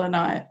 phone call a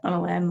night on a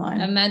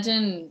landline?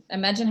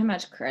 Imagine how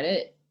much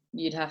credit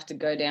you'd have to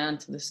go down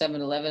to the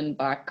 7-Eleven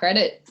buy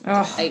credit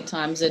 8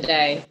 times a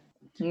day.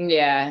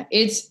 Yeah,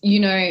 it's, you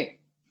know,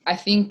 I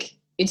think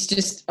it's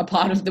just a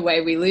part of the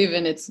way we live,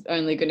 and it's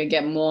only going to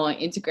get more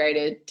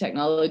integrated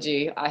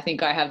technology. I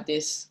think I have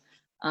this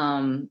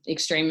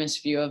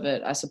extremist view of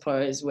it, I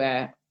suppose,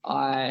 where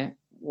I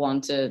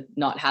want to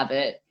not have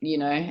it, you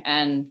know.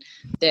 And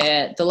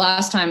the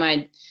last time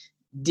I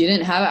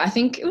didn't have it, I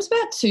think it was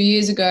about 2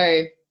 years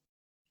ago,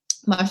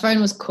 my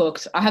phone was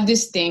cooked. I have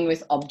this thing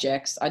with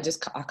objects. I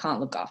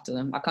can't look after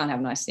them. I can't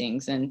have nice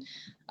things. And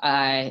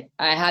I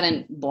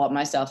hadn't bought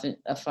myself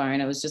a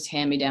phone. It was just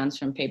hand-me-downs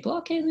from people.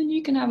 Okay, then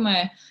you can have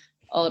my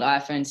old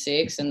iPhone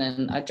 6, and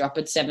then I drop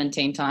it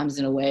 17 times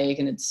in a week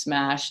and it's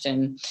smashed.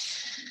 And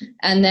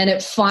then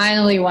it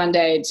finally one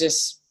day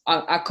just,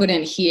 I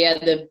couldn't hear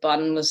the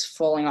button was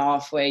falling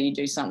off where you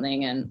do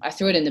something, and I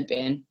threw it in the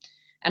bin,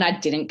 and I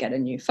didn't get a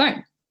new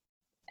phone.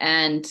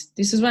 And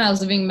this is when I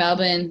was living in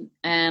Melbourne,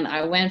 and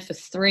I went for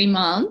 3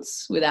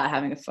 months without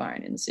having a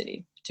phone in the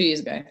city 2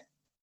 years ago.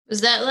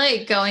 Was that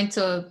like going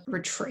to a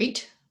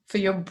retreat for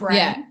your brain?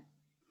 Yeah.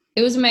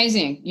 It was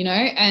amazing, you know,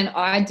 and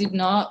I did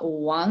not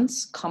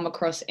once come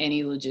across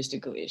any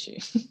logistical issue.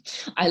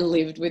 I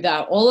lived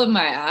without all of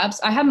my apps.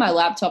 I had my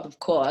laptop, of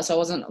course. I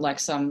wasn't like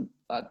some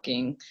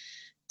fucking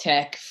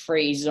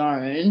tech-free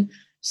zone.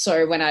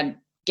 So when I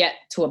get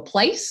to a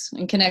place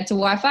and connect to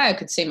Wi-Fi, I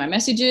could see my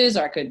messages,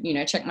 or I could, you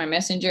know, check my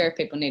messenger if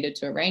people needed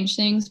to arrange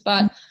things.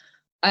 But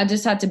I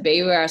just had to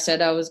be where I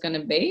said I was going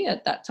to be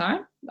at that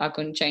time. I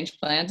couldn't change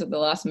plans at the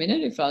last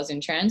minute if I was in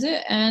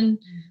transit. And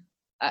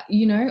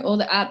you know, all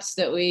the apps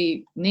that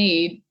we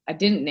need, I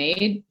didn't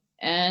need.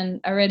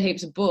 And I read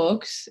heaps of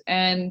books,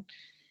 and,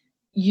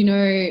 you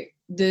know,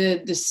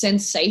 the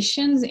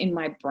sensations in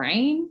my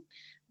brain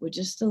were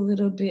just a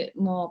little bit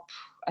more.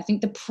 I think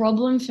the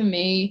problem for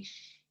me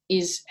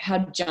is how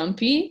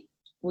jumpy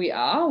we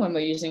are when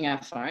we're using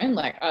our phone.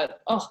 Like,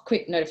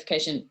 quick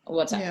notification,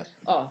 WhatsApp. Yeah.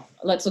 Oh,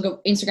 let's look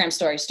at Instagram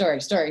story,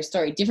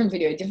 different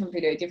video.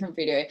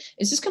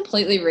 It's just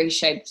completely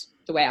reshaped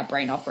the way our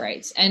brain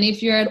operates. And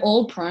if you're at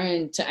all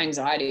prone to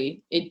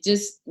anxiety, it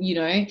just, you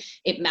know,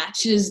 it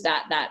matches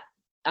that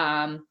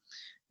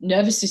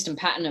nervous system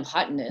pattern of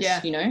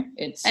heightenedness, you know.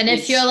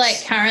 If you're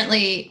like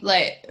currently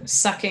like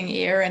sucking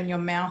air in your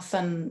mouth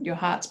and your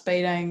heart's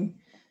beating,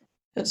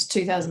 it's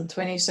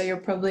 2020, so you're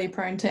probably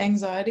prone to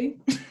anxiety.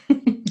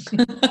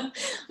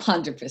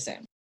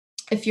 100%.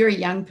 If you're a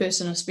young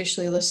person,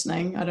 especially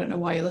listening, I don't know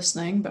why you're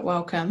listening, but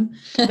welcome.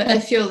 But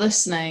if you're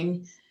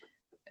listening,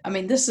 I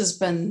mean, this has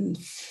been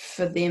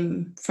for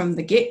them from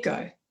the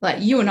get-go.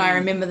 Like, you and I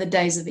remember the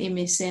days of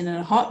MSN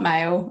and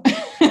Hotmail.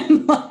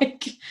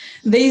 Like,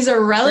 these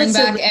are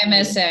relatively... Bring back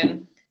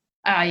MSN.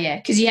 Oh, yeah,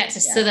 because you had to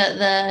sit at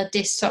the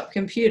desktop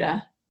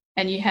computer,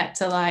 and you had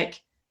to,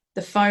 like,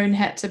 the phone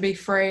had to be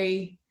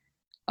free.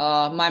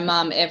 Oh, my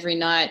mum every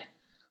night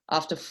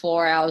after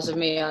 4 hours of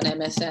me on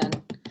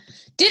MSN.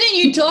 Didn't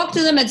you talk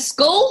to them at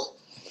school?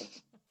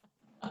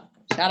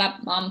 Shut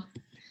up, Mum.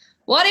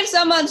 What if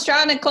someone's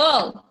trying to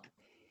call?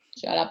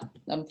 Shut up.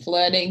 I'm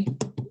flirting.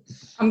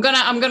 I'm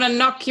gonna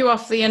knock you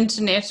off the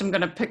internet. I'm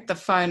gonna pick the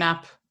phone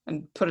up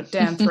and put it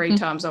down 3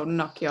 times. I'll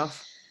knock you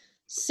off.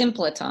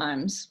 Simpler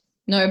times.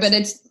 No, but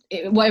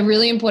what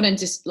really important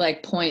just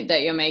like point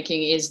that you're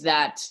making is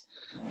that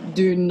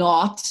do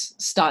not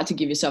start to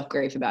give yourself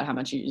grief about how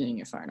much you're using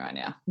your phone right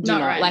now.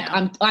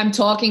 I'm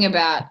talking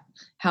about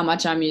how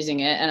much I'm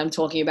using it, and I'm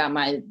talking about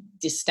my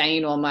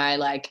disdain or my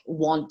like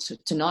want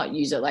to not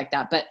use it like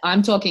that. But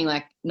I'm talking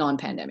like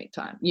non-pandemic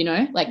time, you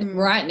know, like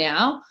right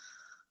now,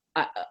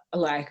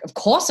 like, of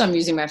course I'm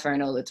using my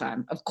phone all the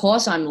time. Of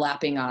course I'm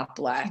lapping up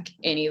like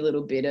any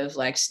little bit of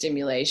like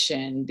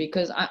stimulation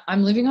because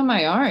I'm living on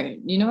my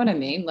own. You know what I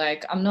mean?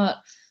 Like, I'm not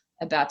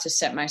about to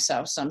set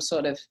myself some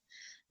sort of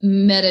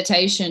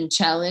meditation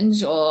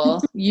challenge or,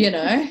 you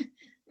know,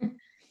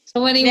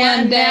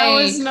 21 now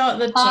day is not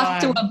the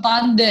path time.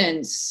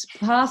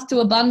 to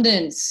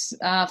abundance,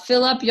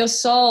 fill up your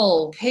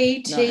soul.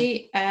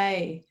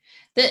 PTA.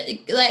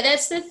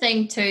 That's the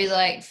thing too.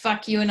 Like,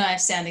 fuck, you and I are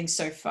sounding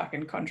so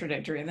fucking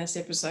contradictory in this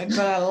episode,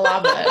 but I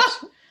love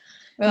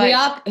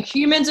it.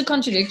 Humans are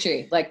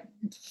contradictory, like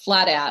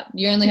flat out.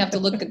 You only have to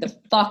look at the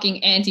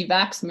fucking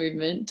anti-vax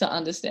movement to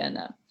understand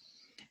that.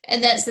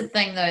 And that's the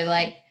thing though,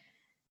 like,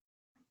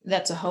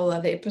 that's a whole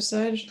other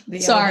episode.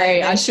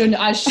 Sorry, I shouldn't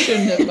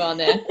have gone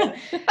there.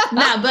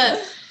 No,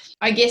 but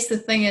I guess the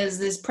thing is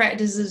there's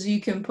practices you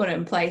can put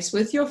in place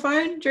with your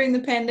phone during the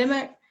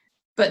pandemic,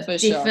 but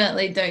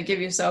definitely don't give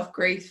yourself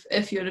grief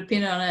if you're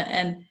dependent on it.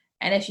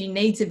 And if you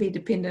need to be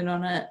dependent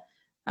on it,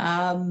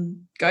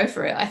 go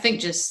for it. I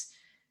think just,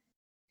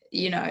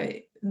 you know,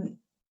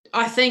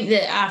 I think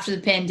that after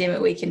the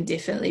pandemic, we can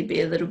definitely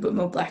be a little bit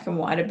more black and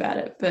white about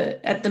it. But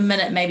at the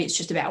minute, maybe it's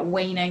just about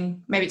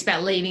weaning. Maybe it's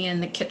about leaving it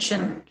in the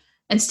kitchen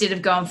instead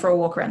of going for a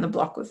walk around the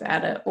block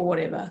without it or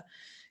whatever.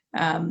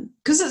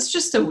 Because it's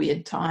just a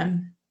weird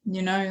time,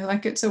 you know,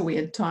 like it's a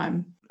weird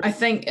time. I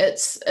think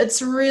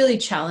it's really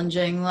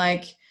challenging.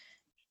 Like,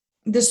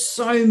 there's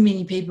so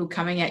many people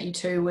coming at you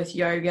too with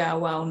yoga,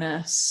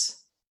 wellness,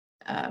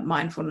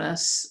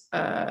 mindfulness,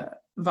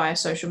 via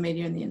social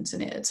media and the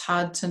internet. It's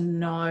hard to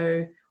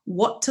know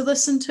what to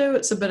listen to.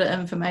 It's a bit of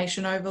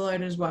information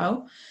overload as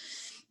well.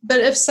 But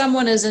if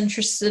someone is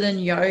interested in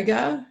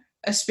yoga,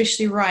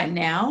 especially right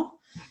now,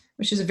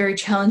 which is a very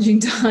challenging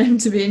time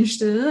to be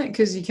interested in it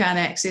because you can't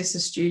access a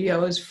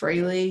studio as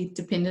freely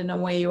depending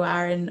on where you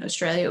are in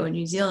Australia or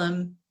New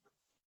Zealand,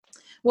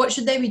 what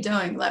should they be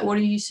doing? Like, what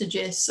do you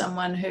suggest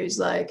someone who's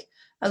like,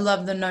 I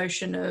love the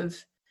notion of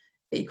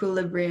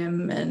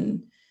equilibrium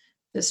and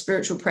the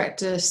spiritual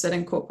practice that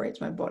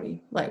incorporates my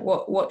body? Like,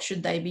 what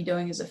should they be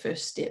doing as a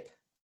first step?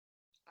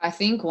 I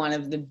think one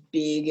of the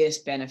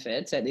biggest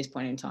benefits at this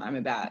point in time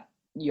about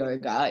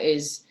yoga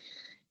is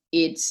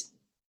it's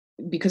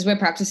because we're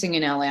practicing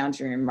in our lounge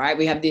room, right?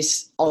 We have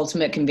this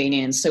ultimate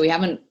convenience. So we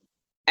haven't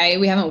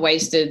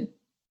wasted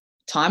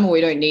time, or we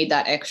don't need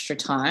that extra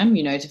time,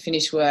 you know, to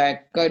finish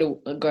work, go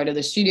to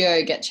the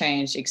studio, get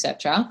changed,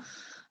 etc.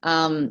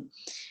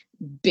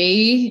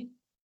 B,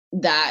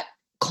 that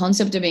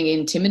concept of being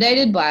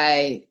intimidated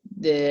by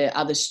the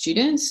other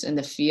students and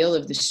the feel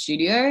of the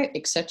studio,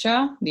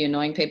 etc., the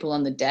annoying people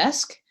on the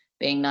desk,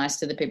 being nice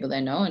to the people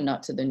they know and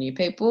not to the new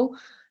people,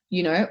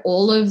 you know,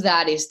 all of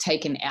that is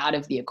taken out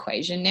of the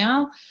equation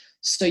now.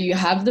 So you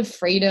have the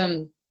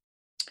freedom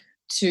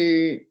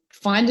to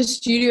find a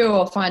studio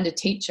or find a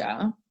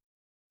teacher,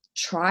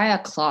 try a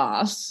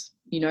class.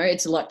 You know,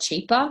 it's a lot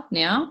cheaper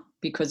now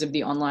because of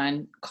the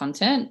online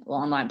content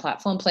or online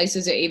platform.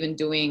 Places are even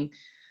doing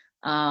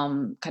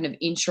kind of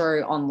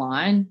intro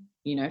online,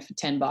 you know, for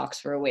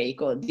 $10 for a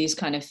week or this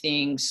kind of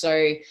thing.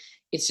 So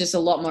it's just a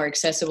lot more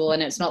accessible,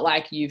 and it's not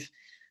like you've,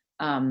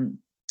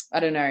 I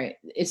don't know,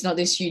 it's not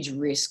this huge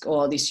risk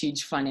or this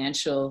huge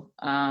financial,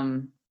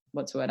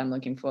 what's the word I'm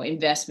looking for,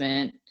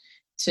 investment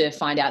to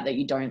find out that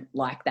you don't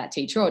like that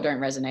teacher or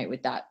don't resonate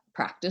with that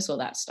practice or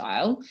that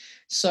style.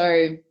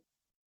 So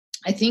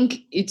I think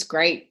it's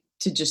great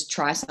to just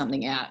try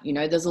something out. You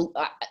know,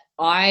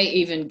 I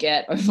even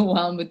get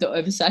overwhelmed with the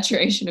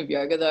oversaturation of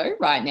yoga though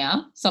right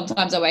now.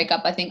 Sometimes I wake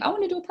up, I think I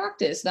want to do a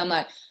practice, and I'm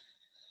like,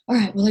 all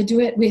right, will I do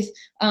it with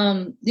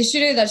this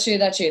studio, that studio,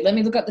 that studio? Let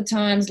me look up the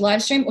times,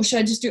 live stream, or should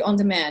I just do on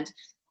demand?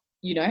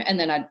 You know, and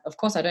then of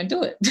course I don't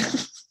do it.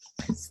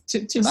 It's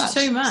too much. It's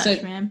too much,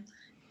 so man.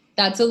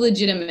 That's a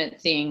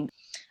legitimate thing.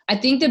 I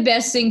think the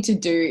best thing to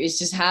do is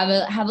just have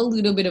a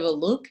little bit of a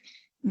look,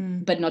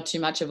 but not too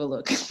much of a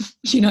look.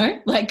 You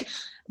know, like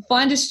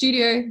find a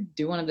studio,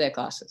 do one of their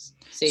classes.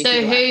 See so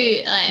if you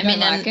who? like it.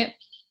 I mean,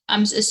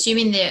 I'm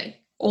assuming they're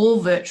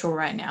all virtual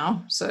right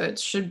now, so it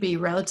should be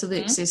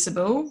relatively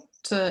accessible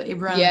to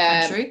everyone in the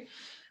country.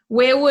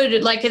 Where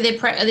would, like, are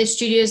there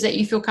studios that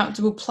you feel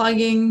comfortable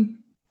plugging?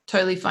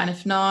 Totally fine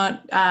if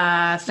not.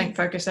 Think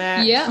Focus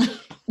Act. Yeah.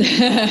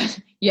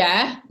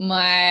 Yeah.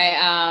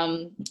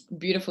 My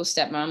beautiful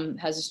stepmom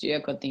has a studio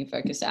called Think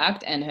Focus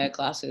Act, and her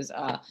classes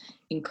are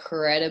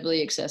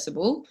incredibly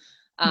accessible.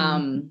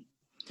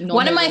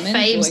 One of my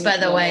faves, by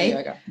the way,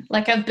 yoga.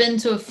 Like I've been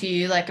to a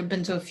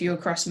few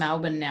across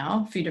Melbourne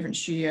now, a few different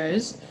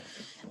studios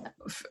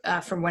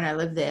from when I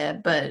lived there,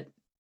 but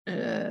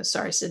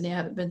sorry, Sydney, I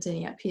haven't been to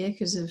any up here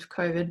because of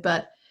COVID,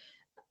 but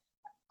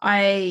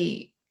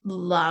I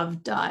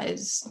love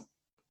Di's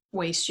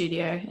Way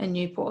Studio in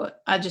Newport.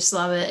 I just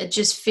love it. It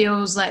just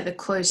feels like the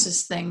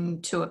closest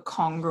thing to a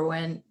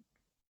congruent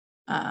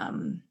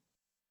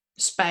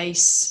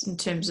space in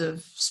terms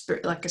of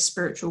like a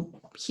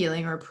spiritual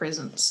healing or a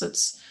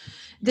presence.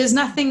 There's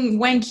nothing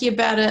wanky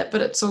about it,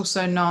 but it's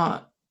also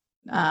not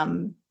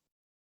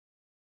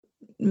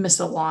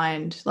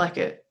misaligned.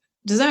 Like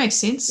Does that make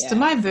sense? Yeah. Do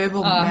my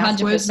verbal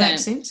mouth words make 100%.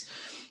 sense?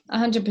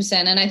 100%.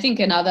 And I think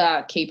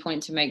another key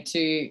point to make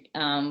too,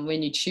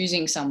 when you're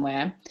choosing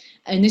somewhere,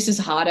 and this is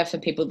harder for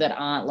people that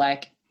aren't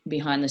like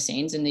behind the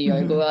scenes in the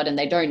yoga world and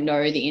they don't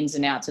know the ins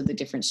and outs of the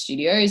different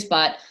studios,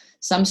 but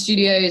some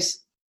studios,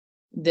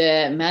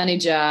 the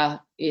manager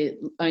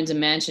owns a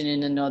mansion in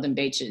the Northern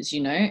Beaches,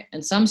 you know,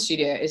 and some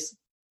studios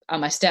are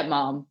my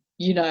stepmom,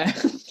 you know,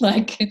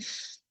 like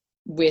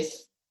with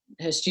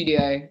her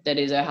studio that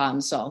is her heart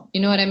and soul.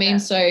 You know what I mean? Yeah.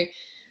 So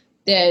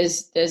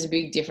there's a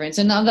big difference.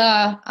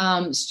 Another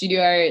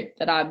studio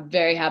that I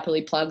very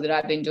happily plug that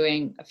I've been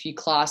doing a few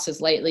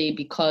classes lately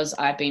because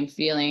I've been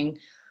feeling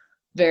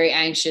very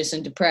anxious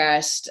and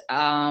depressed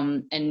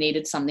and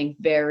needed something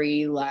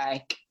very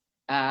like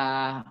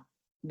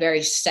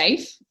very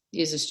safe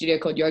is a studio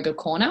called Yoga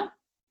Corner.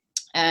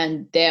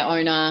 And their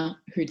owner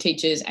who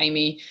teaches,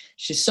 Amy,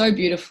 she's so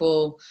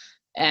beautiful.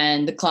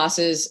 And the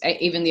classes,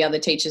 even the other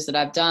teachers that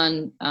I've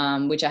done,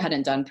 which I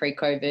hadn't done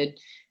pre-COVID,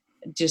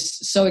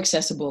 just so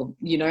accessible,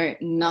 you know,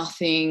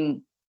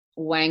 nothing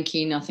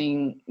wanky,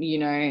 nothing, you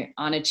know,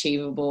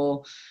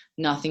 unachievable,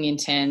 nothing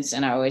intense.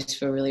 And I always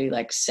feel really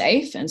like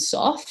safe and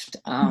soft,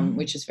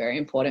 which is very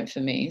important for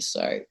me.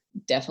 So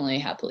definitely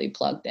happily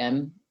plug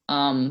them.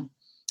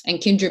 And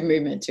Kindred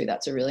Movement too.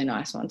 That's a really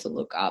nice one to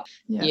look up.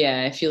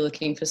 Yeah, if you're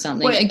looking for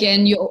something.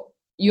 Again,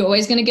 you're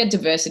always going to get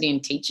diversity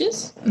in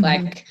teachers.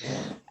 Like,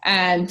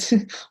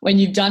 and when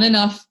you've done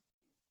enough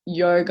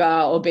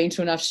yoga or been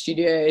to enough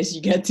studios,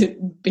 you get to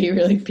be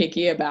really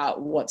picky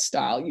about what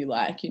style you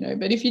like, you know.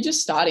 But if you're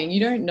just starting, you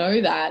don't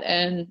know that,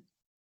 and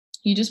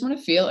you just want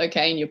to feel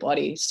okay in your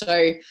body.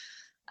 So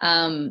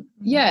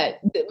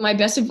my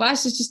best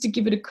advice is just to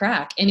give it a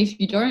crack. And if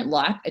you don't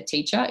like a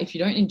teacher, if you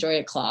don't enjoy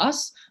a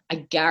class, I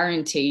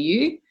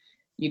guarantee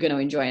you're going to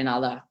enjoy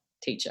another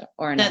teacher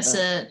or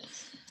another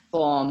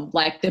form.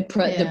 Like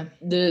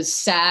the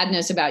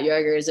sadness about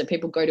yoga is that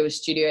people go to a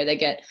studio, they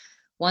get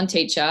one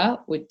teacher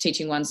with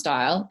teaching one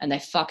style and they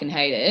fucking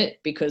hate it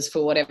because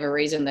for whatever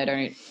reason they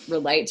don't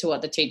relate to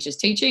what the teacher's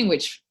teaching,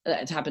 which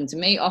has happened to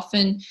me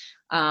often,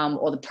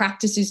 or the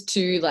practice is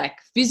too like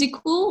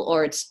physical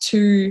or it's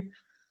too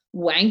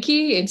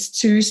wanky, it's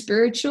too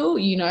spiritual,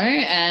 you know,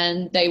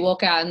 and they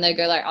walk out and they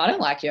go like, I don't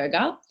like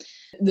yoga.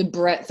 The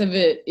breadth of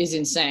it is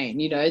insane,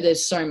 you know,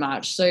 there's so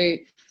much. So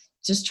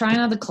just try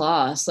another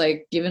class,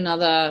 like give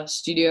another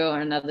studio or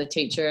another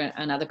teacher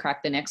another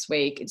crack the next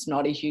week. It's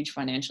not a huge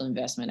financial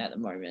investment at the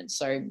moment.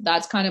 So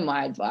that's kind of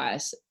my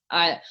advice.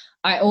 I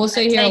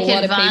also hear a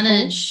lot of people take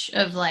advantage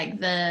of like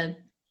the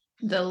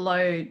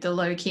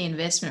low key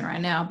investment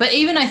right now. But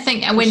even I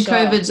think when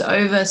COVID's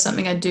over,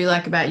 something I do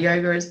like about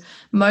yoga is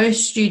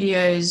most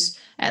studios,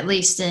 at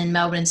least in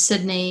Melbourne and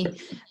Sydney,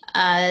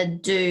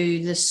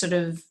 do this sort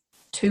of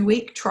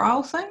 2-week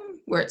trial thing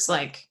where it's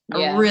like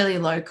a really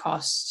low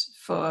cost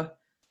for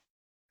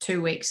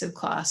 2 weeks of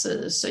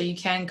classes. So you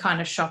can kind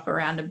of shop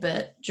around a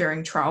bit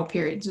during trial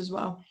periods as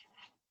well.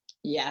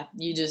 Yeah,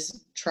 you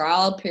just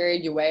trial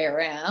period your way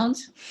around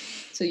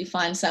till you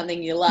find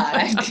something you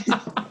like.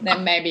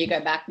 Then maybe you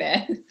go back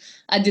there.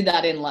 I did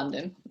that in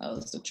London. That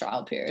was the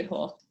trial period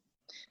whore.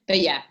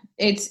 But yeah,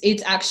 it's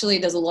actually,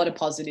 there's a lot of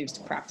positives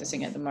to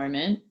practicing at the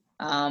moment.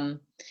 And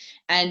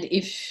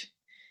if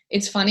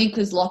it's funny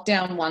because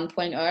lockdown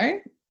 1.0,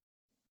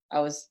 I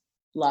was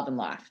loving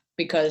life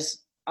because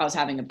I was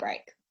having a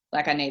break.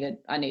 Like I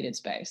needed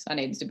space. I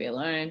needed to be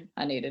alone.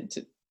 I needed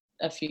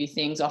a few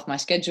things off my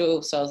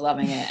schedule. So I was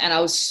loving it. And I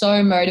was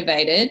so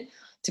motivated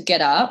to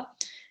get up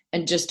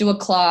and just do a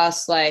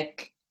class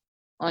like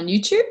on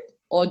YouTube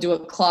or do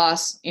a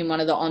class in one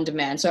of the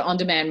on-demand. So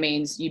on-demand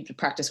means you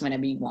practice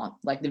whenever you want,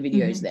 like the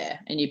video's there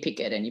and you pick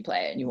it and you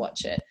play it and you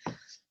watch it.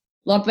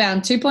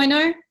 Lockdown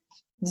 2.0,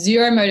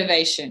 zero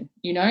motivation.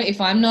 You know,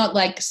 if I'm not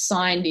like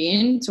signed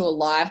in to a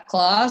live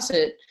class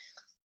at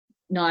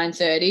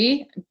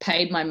 9:30,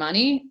 paid my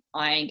money,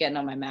 I ain't getting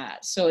on my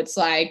mat. So it's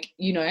like,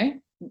 you know,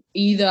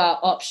 either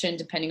option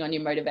depending on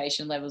your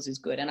motivation levels is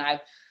good. And I've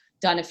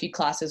done a few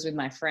classes with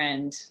my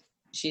friend.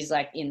 She's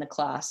like in the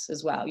class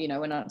as well. You know,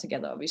 we're not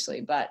together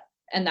obviously,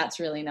 and that's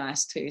really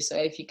nice too. So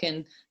if you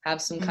can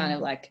have some kind of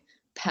like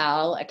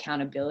pal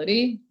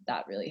accountability,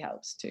 that really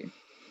helps too.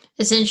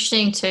 It's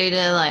interesting too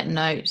to like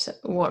note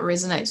what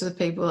resonates with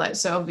people. Like,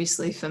 so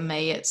obviously for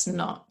me, it's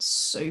not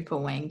super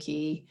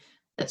wanky.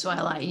 That's why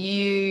I like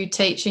you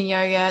teaching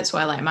yoga. It's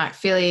why I like Mark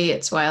Philly.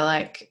 It's why I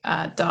like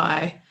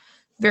Di.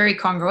 Very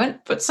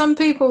congruent. But some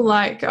people,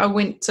 like, I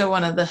went to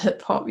one of the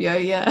hip hop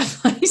yoga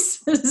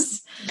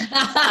places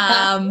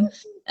in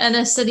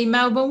a city,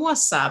 Melbourne.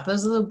 What's up?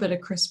 There's a little bit of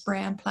Chris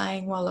Brown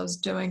playing while I was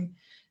doing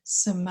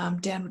some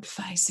downward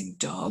facing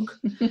dog.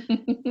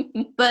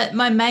 But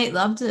my mate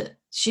loved it.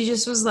 She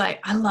just was like,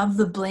 I love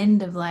the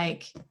blend of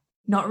like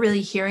not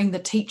really hearing the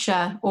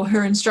teacher or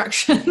her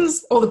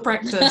instructions or the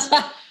practice,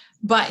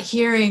 but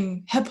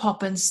hearing hip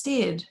hop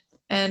instead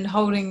and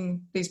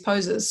holding these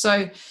poses.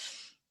 So,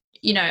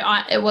 you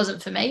know, it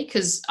wasn't for me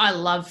because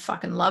I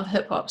fucking love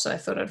hip hop. So I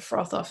thought I'd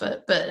froth off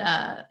it. But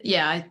I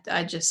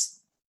guess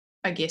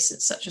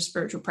it's such a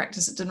spiritual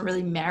practice. It didn't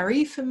really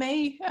marry for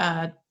me.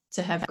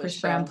 to have Chris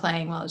Brown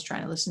playing while I was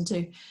trying to listen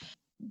to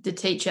the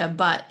teacher,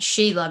 but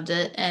she loved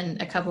it,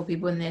 and a couple of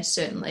people in there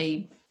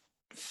certainly,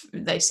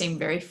 they seem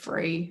very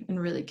free and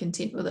really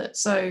content with it.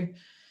 So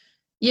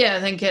yeah,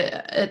 I think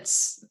it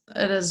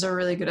is a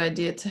really good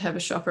idea to have a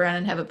shop around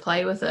and have a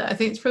play with it. I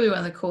think it's probably one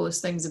of the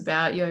coolest things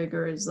about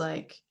yoga is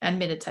and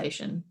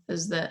meditation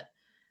is that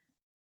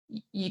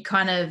you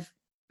kind of,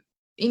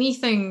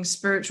 anything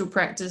spiritual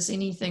practice,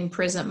 anything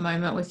present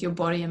moment with your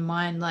body and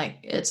mind,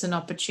 it's an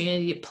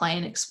opportunity to play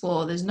and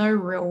explore. There's no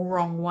real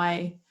wrong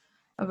way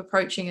of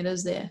approaching it,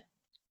 is there?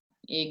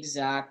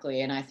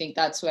 Exactly. And I think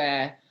that's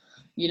where,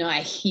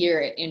 I hear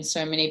it in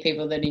so many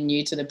people that are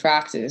new to the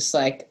practice,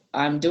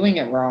 I'm doing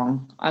it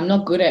wrong. I'm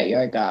not good at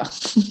yoga.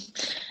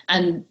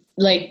 And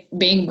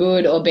being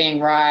good or being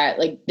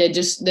right,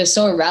 they're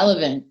so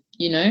irrelevant,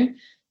 Do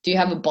you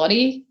have a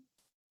body?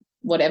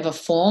 Whatever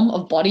form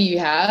of body you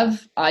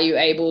have, are you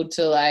able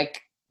to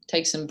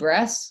take some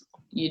breaths?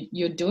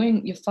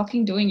 You're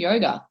fucking doing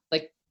yoga.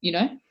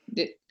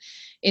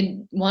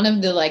 In one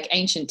of the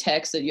ancient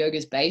texts that yoga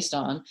is based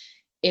on,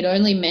 it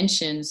only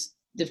mentions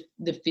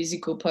the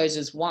physical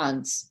poses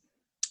once,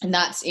 and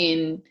that's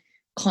in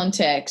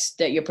context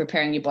that you're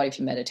preparing your body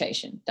for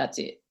meditation. That's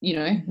it,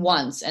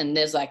 once. And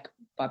there's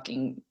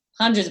fucking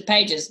hundreds of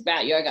pages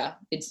about yoga.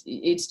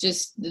 It's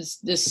just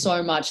there's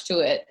so much to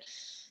it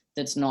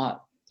that's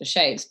not the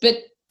shapes. But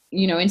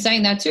in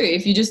saying that too,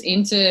 if you're just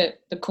into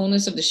the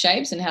coolness of the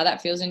shapes and how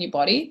that feels in your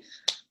body,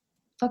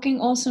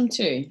 fucking awesome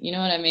too. You know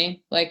what I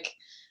mean?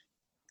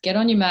 Get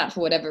on your mat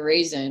for whatever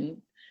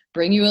reason,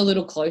 bring you a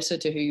little closer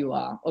to who you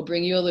are, or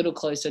bring you a little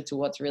closer to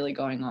what's really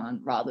going on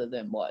rather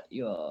than what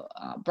your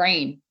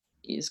brain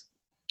is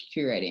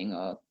curating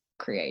or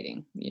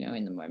creating,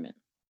 in the moment.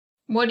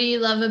 What do you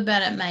love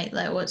about it, mate?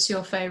 What's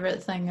your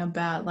favorite thing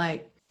about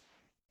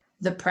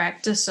the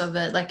practice of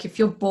it? If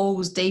you're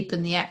balls deep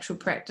in the actual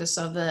practice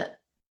of it,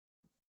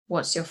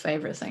 what's your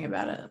favorite thing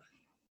about it?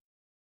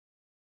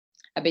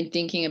 I've been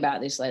thinking about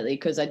this lately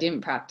because I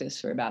didn't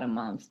practice for about a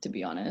month, to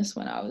be honest,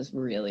 when I was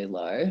really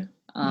low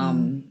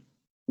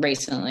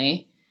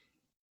recently,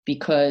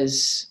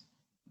 because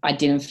I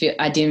didn't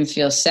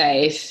feel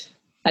safe.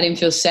 I didn't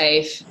feel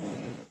safe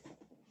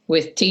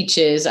with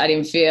teachers. I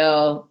didn't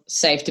feel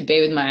safe to be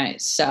with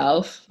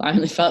myself. I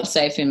only felt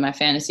safe in my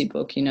fantasy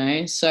book,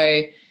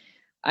 So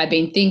I've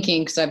been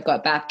thinking, because I've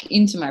got back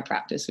into my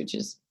practice, which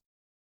is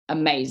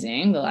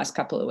amazing, the last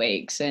couple of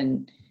weeks.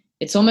 And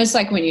it's almost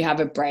like when you have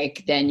a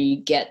break, then you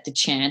get the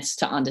chance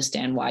to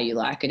understand why you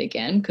like it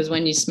again. Because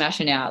when you're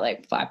smashing out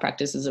 5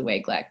 practices a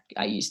week, like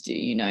I used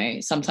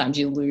to, sometimes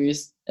you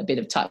lose a bit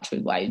of touch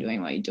with why you're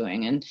doing what you're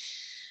doing. And,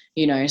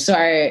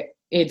 so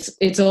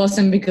it's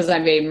awesome because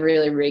I've been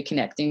really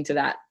reconnecting to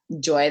that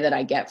joy that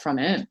I get from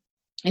it.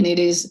 And it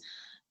is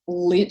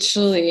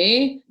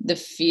literally the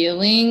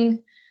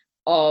feeling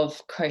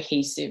of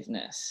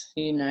cohesiveness,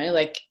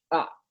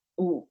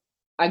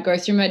 I go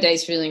through my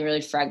days feeling really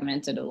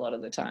fragmented a lot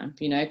of the time,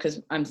 because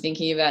I'm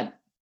thinking about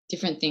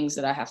different things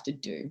that I have to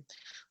do,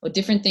 or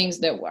different things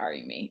that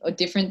worry me, or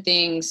different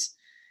things,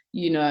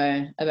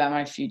 about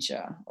my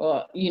future,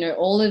 or,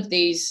 all of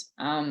these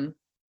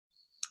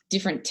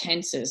different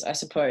tenses, I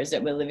suppose,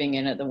 that we're living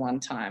in at the one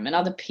time, and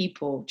other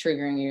people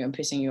triggering you and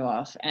pissing you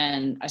off.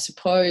 And I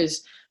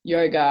suppose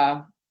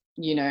yoga,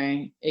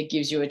 it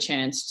gives you a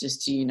chance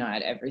just to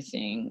unite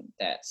everything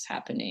that's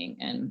happening.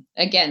 And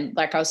again,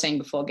 like I was saying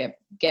before,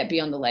 get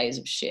beyond the layers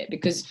of shit,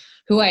 because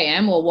who I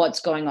am or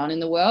what's going on in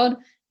the world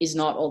is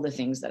not all the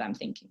things that I'm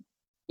thinking,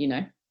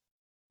 And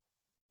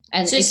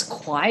it's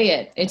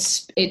quiet.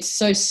 It's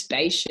so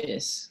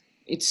spacious.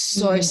 It's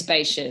so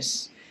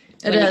spacious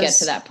when you get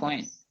to that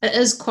point. It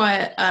is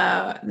quiet.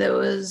 There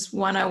was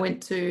one I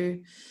went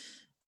to,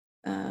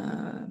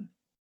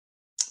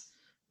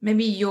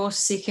 maybe your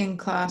second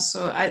class,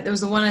 or there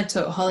was the one I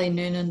took Holly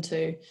Noonan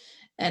to,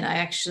 and I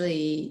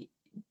actually,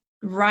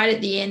 right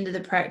at the end of the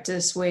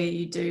practice where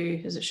you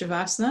do, is it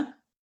Shavasana?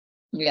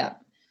 Yeah.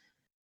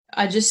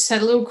 I just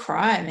had a little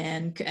cry,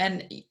 man.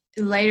 And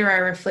later I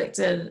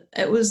reflected,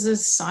 it was the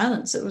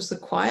silence, it was the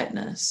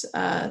quietness.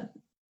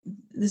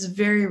 There's a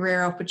very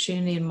rare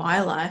opportunity in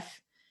my life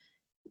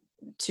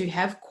to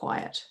have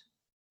quiet,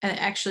 and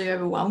it actually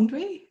overwhelmed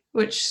me,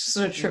 which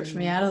sort of tripped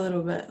me out a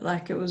little bit.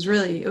 It was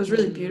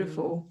really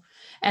beautiful.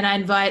 And I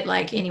invite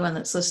anyone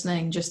that's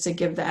listening just to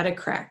give that a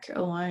crack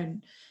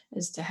alone,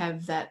 is to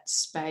have that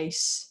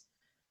space.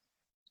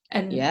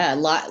 And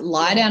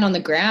lie down on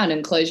the ground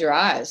and close your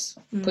eyes.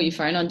 Put your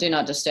phone on do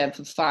not disturb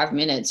for 5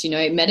 minutes.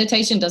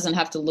 Meditation doesn't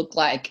have to look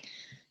like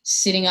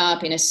sitting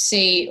up in a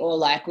seat or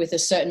with a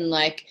certain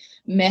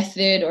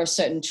method or a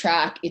certain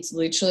track. It's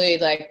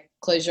literally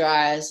close your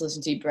eyes,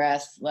 listen to your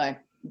breath,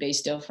 be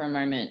still for a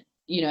moment.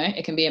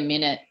 It can be a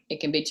minute, it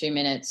can be 2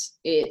 minutes.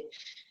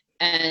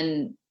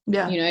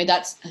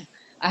 That's,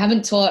 I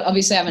haven't taught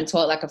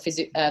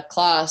a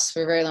class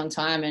for a very long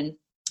time. And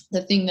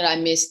the thing that I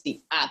miss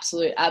the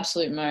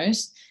absolute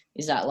most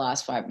is that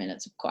last 5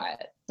 minutes of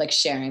quiet.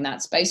 Sharing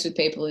that space with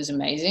people is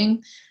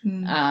amazing.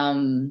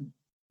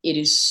 It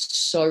is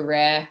so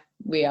rare.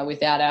 We are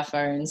without our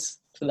phones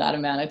for that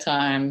amount of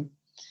time.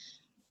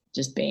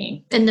 just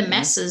being. In the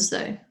masses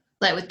though,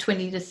 like with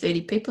 20 to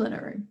 30 people in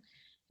a room.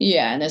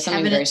 Yeah, and there's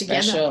something very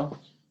together. special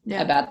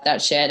about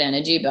that shared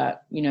energy,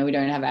 but, you know, we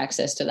don't have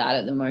access to that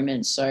at the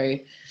moment. So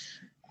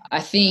I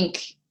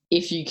think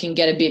if you can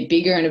get a bit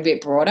bigger and a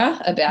bit broader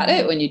about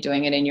it when you're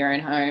doing it in your own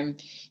home,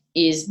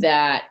 is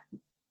that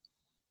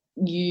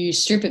you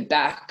strip it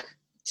back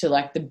to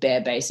like the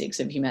bare basics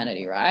of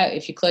humanity, right?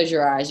 If you close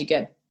your eyes, you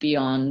get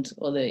beyond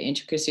all the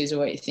intricacies of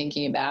what you're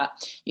thinking about.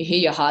 You hear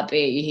your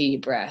heartbeat, you hear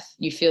your breath,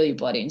 you feel your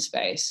body in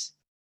space.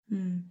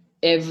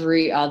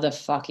 Every other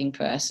fucking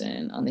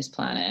person on this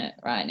planet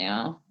right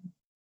now,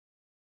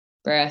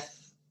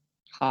 breath,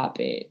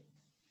 heartbeat,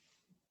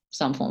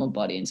 some form of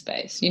body in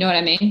space. You know what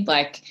I mean?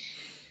 Like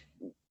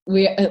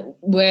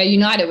we're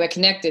united, we're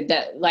connected.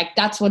 That, like,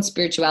 that's what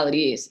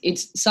spirituality is.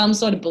 It's some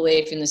sort of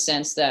belief in the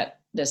sense that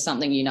there's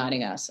something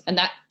uniting us, and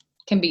that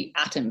can be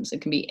atoms,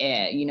 it can be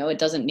air, you know. It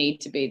doesn't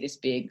need to be this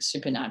big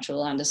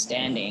supernatural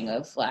understanding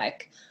of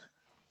like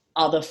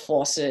other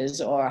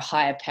forces or a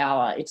higher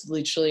power. It's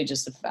literally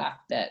just the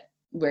fact that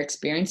we're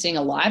experiencing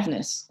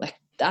aliveness. Like,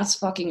 that's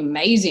fucking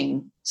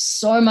amazing.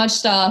 So much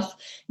stuff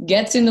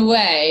gets in the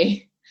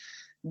way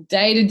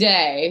day to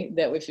day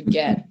that we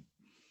forget.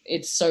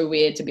 It's so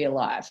weird to be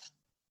alive.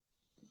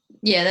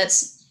 Yeah,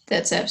 that's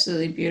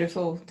absolutely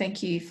beautiful.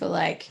 Thank you for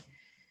like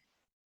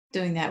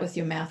doing that with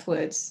your mouth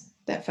words.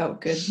 That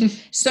felt good.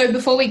 So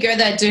before we go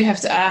there, I do have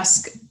to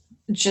ask,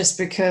 just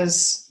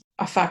because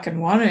I fucking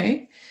want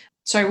to.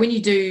 So when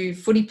you do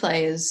footy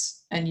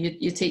players and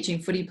you're teaching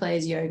footy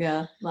players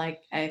yoga,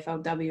 like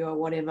AFLW or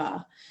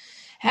whatever,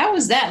 how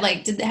was that?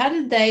 Like, how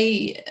did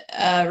they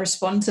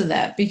respond to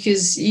that?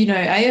 Because, you know,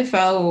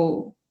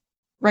 AFL,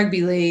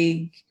 rugby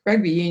league,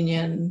 rugby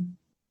union,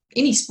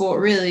 any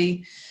sport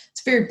really,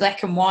 it's very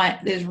black and white.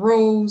 There's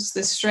rules,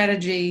 there's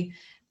strategy,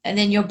 and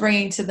then you're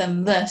bringing to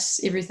them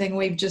everything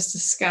we've just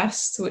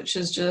discussed, which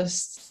is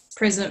just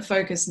present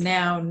focus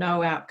now,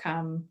 no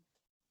outcome.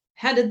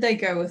 How did they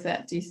go with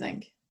that, do you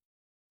think?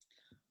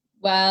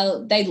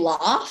 Well, they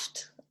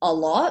laughed a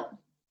lot,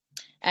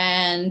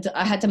 and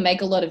I had to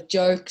make a lot of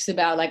jokes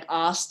about like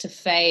ass to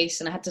face,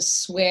 and I had to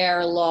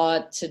swear a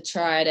lot to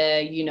try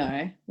to, you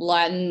know,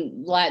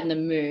 lighten the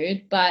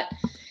mood. But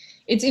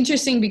it's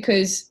interesting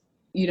because,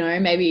 you know,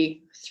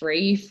 maybe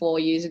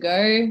 3-4 years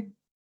ago,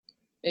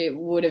 it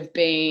would have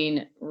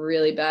been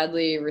really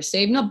badly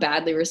received. Not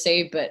badly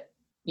received, but,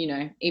 you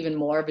know, even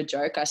more of a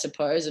joke, I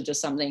suppose, or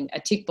just something, a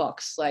tick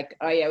box, like,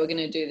 oh yeah, we're going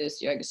to do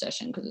this yoga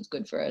session because it's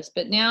good for us.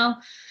 But now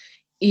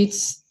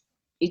it's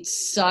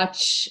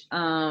such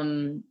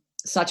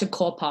a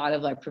core part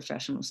of like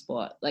professional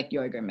sport, like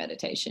yoga and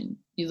meditation.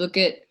 You look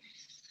at,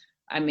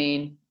 I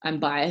mean, I'm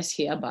biased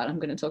here, but I'm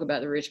going to talk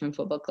about the Richmond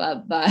Football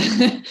Club. But,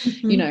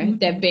 you know,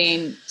 they've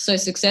been so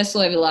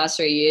successful over the last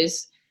 3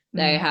 years.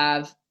 They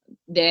have,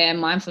 their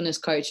mindfulness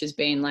coach has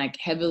been like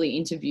heavily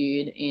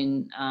interviewed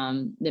in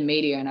the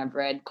media, and I've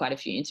read quite a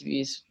few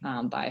interviews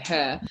by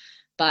her.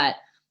 But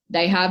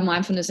they have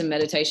mindfulness and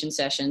meditation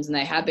sessions, and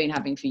they have been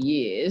having for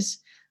years.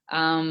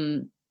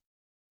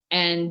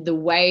 And the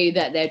way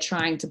that they're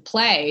trying to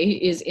play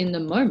is in the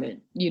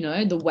moment, you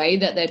know, the way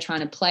that they're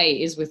trying to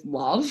play is with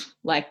love.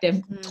 Like,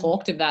 they've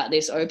talked about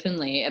this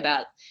openly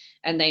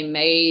and they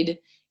made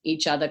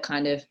each other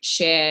kind of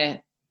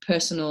share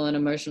personal and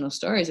emotional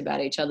stories about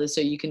each other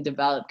so you can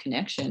develop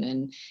connection.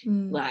 And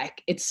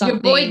like, it's something.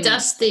 Your boy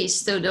Dusty's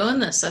still doing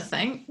this, I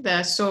think. That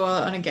I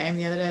saw on a game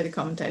the other day, the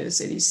commentator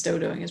said he's still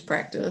doing his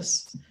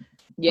practice.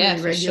 Yeah,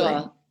 for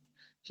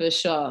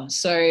sure.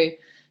 So,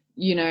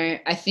 you know,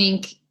 I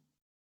think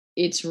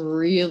it's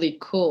really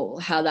cool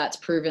how that's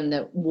proven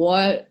that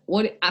what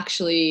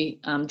actually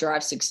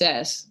drives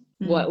success,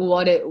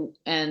 what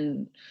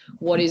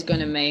is going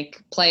to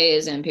make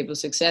players and people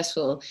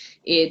successful.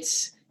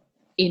 It's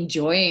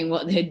enjoying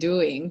what they're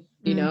doing,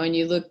 you know. And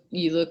you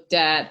looked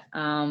at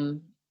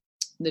the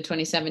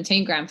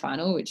 2017 grand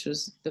final, which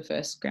was the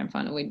first grand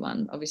final we'd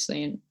won,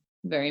 obviously, in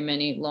very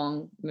many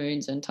long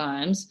moons and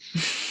times.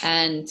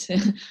 And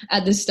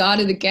at the start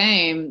of the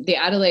game, the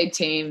Adelaide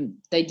team,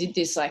 they did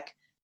this like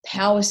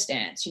power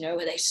stance, you know,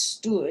 where they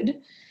stood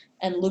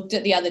and looked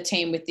at the other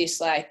team with this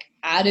like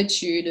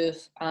attitude of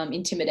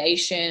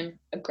intimidation,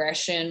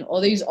 aggression, all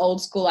these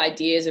old school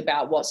ideas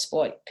about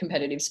what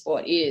competitive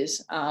sport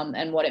is,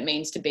 and what it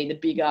means to be the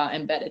bigger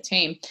and better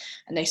team.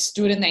 And they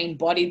stood and they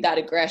embodied that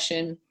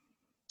aggression.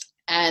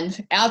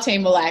 And our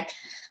team were like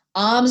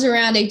arms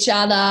around each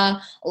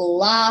other,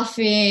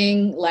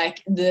 laughing,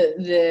 like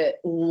the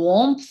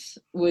warmth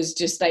was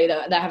just,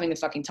 they're having the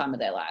fucking time of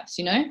their lives,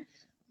 you know.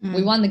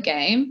 We won the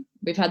game.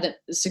 We've had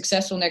the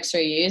successful next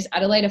 3 years.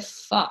 Adelaide are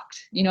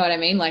fucked. You know what I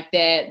mean? Like,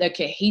 their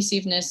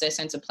cohesiveness, their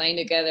sense of playing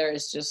together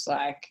is just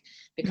like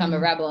become a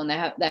rebel, and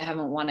they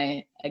haven't won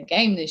a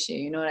game this year.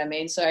 You know what I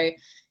mean? So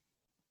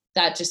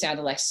that just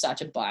sounded like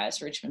such a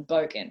biased Richmond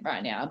Bogan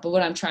right now. But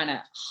what I'm trying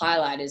to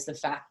highlight is the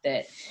fact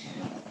that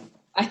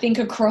I think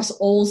across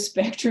all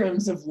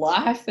spectrums of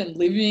life and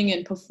living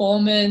and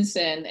performance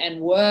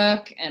and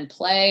work and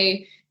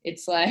play,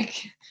 It's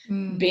like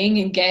Mm. being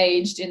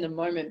engaged in the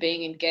moment,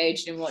 being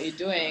engaged in what you're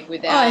doing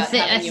without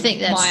having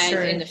your mind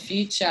in the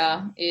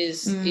future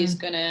is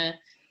going to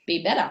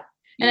be better.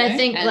 And I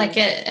think like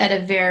at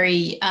a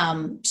very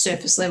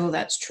surface level,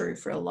 that's true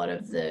for a lot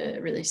of the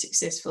really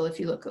successful. If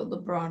you look at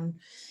LeBron,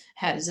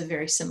 has a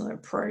very similar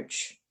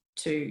approach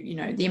to, you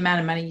know, the amount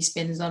of money he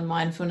spends on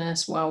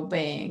mindfulness,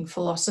 well-being,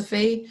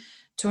 philosophy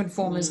to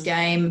inform his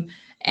game.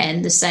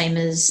 And the same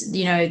as,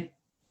 you know,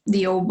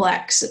 the All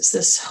Blacks, it's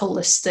this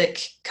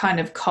holistic kind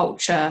of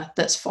culture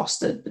that's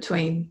fostered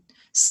between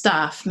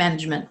staff,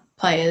 management,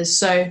 players.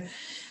 So,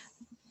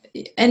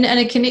 and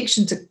a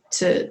connection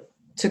to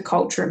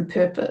culture and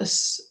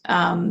purpose.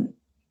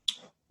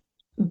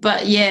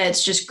 But yeah,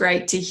 it's just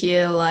great to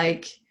hear,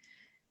 like,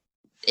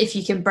 if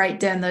you can break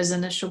down those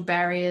initial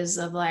barriers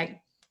of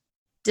like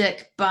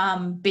dick,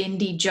 bum,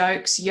 bendy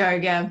jokes,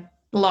 yoga,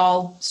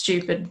 lol,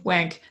 stupid,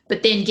 wank,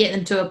 but then get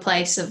them to a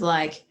place of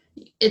like,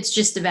 it's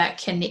just about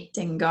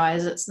connecting,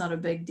 guys. It's not a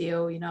big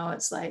deal, you know.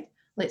 It's like,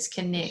 let's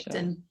connect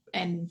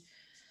and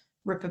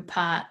rip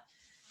apart.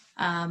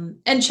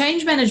 And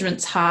change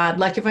management's hard.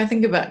 Like if I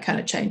think about kind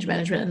of change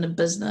management in a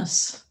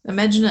business,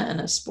 imagine it in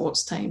a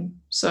sports team.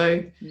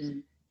 So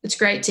it's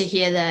great to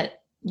hear that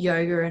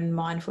yoga and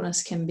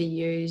mindfulness can be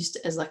used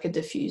as like a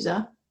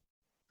diffuser.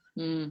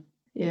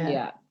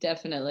 Yeah,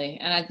 definitely.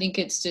 And I think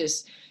it's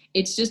just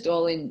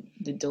all in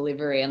the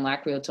delivery. And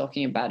like we were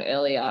talking about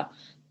earlier,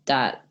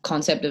 that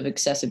concept of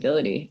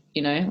accessibility,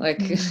 you know,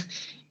 like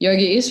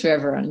yoga is for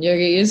everyone.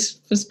 Yoga is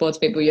for sports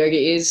people. Yoga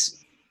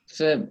is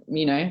for,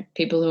 you know,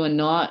 people who are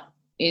not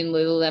in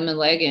Lululemon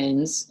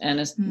leggings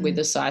and with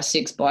a size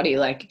 6 body.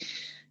 Like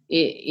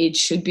it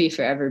should be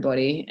for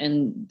everybody.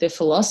 And the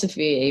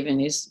philosophy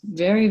even is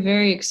very,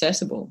 very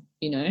accessible,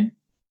 you know.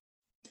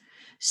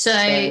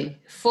 So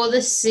for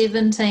the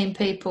 17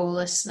 people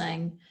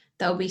listening,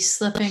 they'll be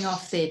slipping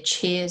off their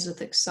chairs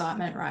with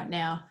excitement right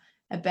now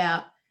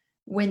about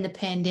when the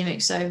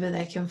pandemic's over,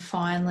 they can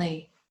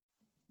finally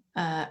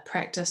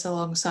practice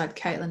alongside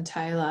Caitlin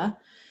Taylor.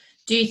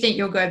 Do you think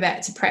you'll go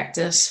back to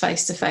practice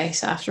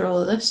face-to-face after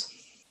all of this?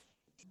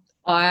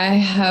 I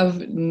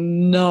have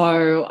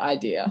no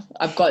idea.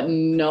 I've got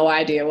no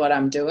idea what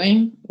I'm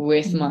doing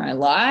with my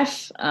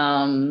life,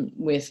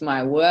 with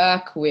my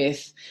work,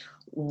 with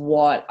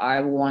what I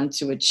want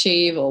to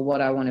achieve or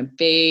what I want to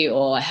be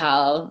or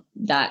how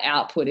that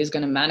output is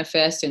going to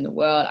manifest in the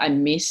world. I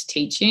miss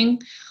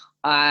teaching.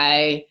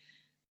 I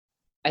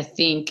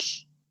think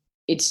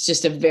it's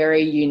just a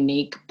very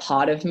unique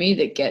part of me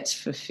that gets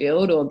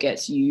fulfilled or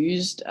gets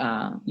utilized.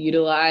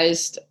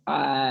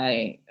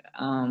 I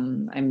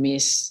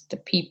miss the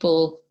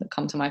people that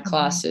come to my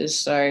classes.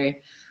 So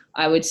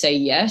I would say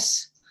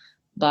yes,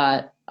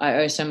 but I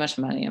owe so much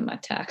money on my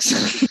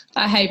tax.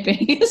 I hate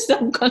being a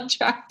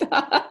subcontractor.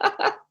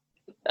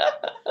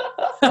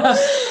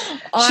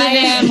 I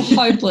am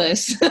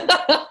hopeless.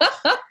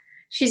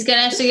 She's going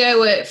to have to go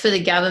work for the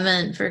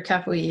government for a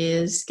couple of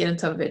years, get on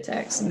top of her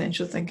tax, and then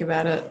she'll think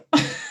about it.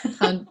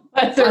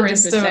 Like the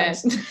rest of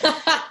us.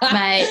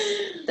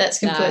 Mate, that's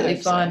completely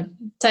fine. So.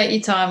 Take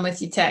your time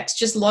with your tax.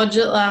 Just lodge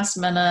it last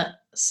minute.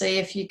 See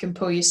if you can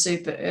pull your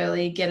super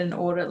early. Get an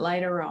audit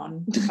later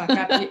on. Fuck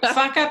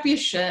up your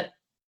shit.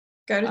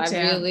 Go to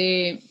town.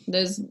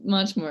 There's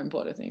much more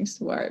important things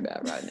to worry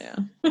about right now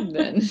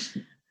than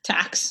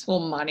tax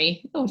or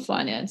money or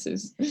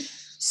finances.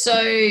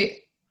 So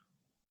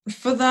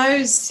for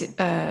those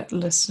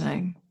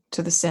listening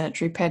to the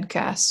Sanitary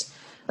Podcast,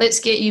 let's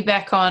get you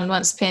back on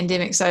once the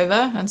pandemic's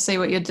over and see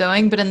what you're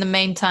doing. But in the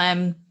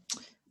meantime, a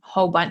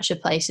whole bunch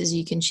of places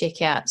you can check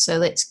out. So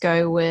let's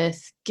go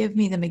with, give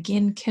me them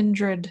again,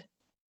 Kindred.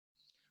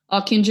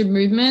 Oh, Kindred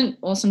Movement,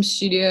 awesome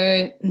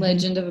studio,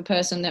 legend of a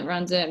person that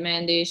runs it,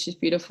 Mandy. She's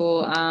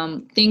beautiful.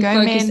 Think,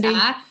 Focus, Mandy.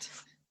 Act.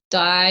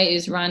 Di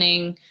is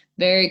running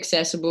very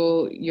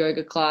accessible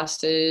yoga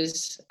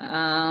classes,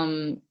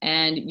 and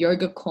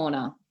Yoga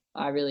Corner.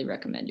 I really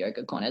recommend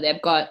Yoga Corner.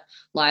 They've got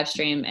live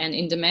stream and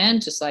in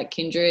demand, just like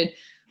Kindred.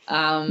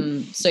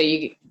 So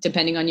you,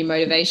 depending on your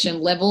motivation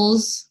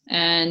levels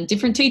and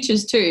different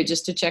teachers too,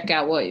 just to check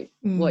out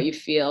what you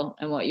feel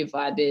and what your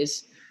vibe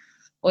is.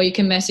 Or you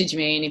can message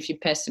me, and if you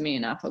pester me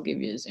enough, I'll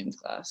give you a Zoom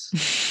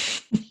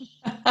class.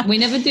 We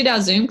never did our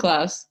Zoom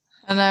class.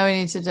 I know we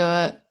need to do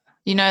it.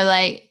 You know,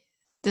 like,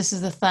 this is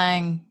the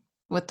thing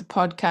with the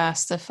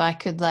podcast. If I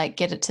could, like,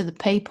 get it to the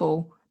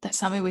people, that's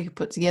something we could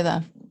put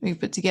together. We could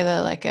put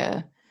together, like,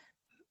 a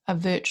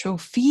virtual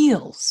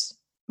feels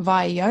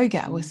via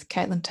yoga with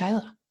Caitlin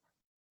Taylor.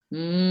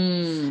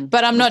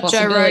 But I'm not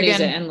Joe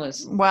Rogan. Are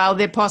endless. Well,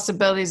 they're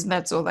possibilities, and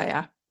that's all they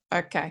are.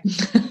 Okay.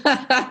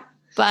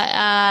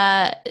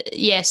 But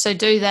yeah, so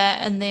do that.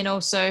 And then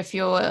also, if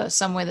you're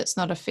somewhere that's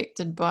not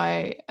affected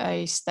by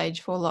a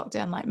stage 4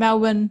 lockdown like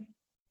Melbourne,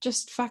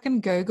 just fucking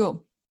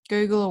Google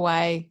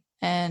away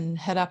and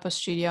hit up a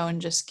studio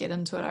and just get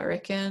into it, I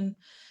reckon.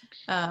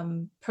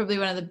 Probably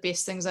one of the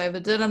best things I ever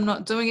did. I'm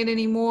not doing it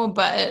anymore,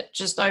 but it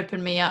just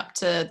opened me up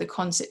to the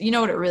concept. You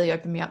know what it really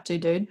opened me up to,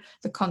 dude?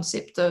 The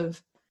concept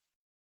of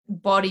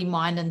body,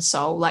 mind, and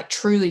soul, like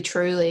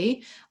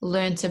truly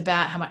learnt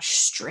about how much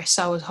stress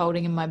I was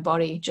holding in my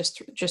body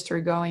just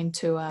through going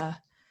to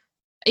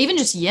even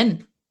just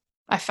yin.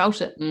 I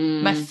felt it.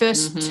 My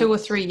first 2 or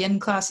 3 yin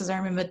classes, I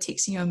remember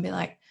texting you and be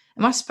like,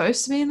 am I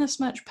supposed to be in this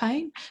much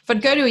pain? If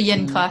I'd go to a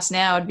yin class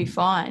now, I'd be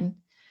fine.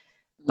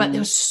 But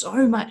there was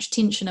so much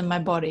tension in my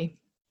body.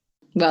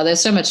 Well, there's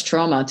so much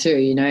trauma too,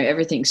 you know,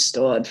 everything's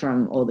stored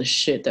from all the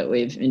shit that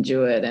we've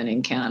endured and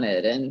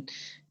encountered. And,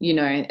 you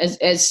know,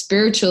 as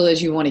spiritual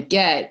as you want to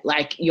get,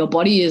 like your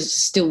body is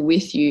still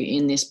with you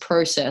in this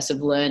process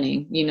of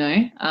learning, you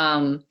know,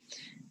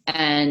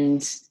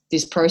 and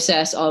this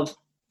process of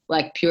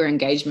like pure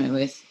engagement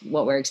with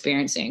what we're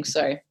experiencing.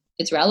 So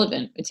it's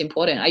relevant. It's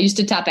important. I used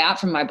to tap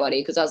out from my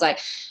body because I was like,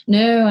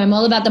 no, I'm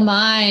all about the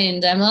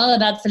mind. I'm all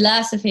about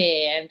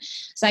philosophy and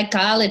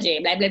psychology,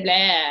 blah, blah,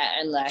 blah.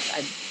 And like,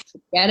 I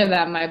forget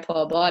about my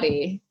poor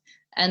body.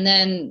 And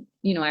then,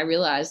 you know, I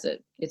realized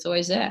that it's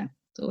always there.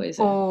 It's always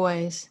there.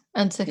 Always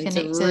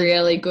interconnected. It's a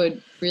really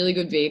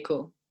good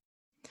vehicle.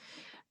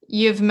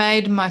 You've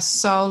made my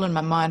soul and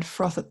my mind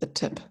froth at the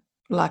tip.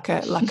 Like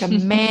a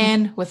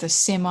man with a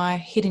semi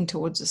heading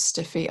towards a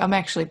stiffy. I'm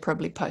actually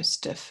probably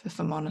post-stiff, if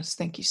I'm honest.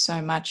 Thank you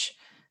so much.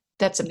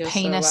 That's a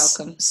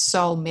penis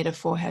soul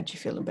metaphor. How'd you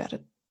feel about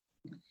it?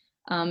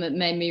 It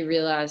made me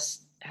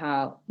realize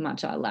how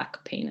much I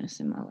lack penis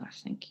in my life.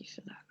 Thank you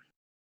for that.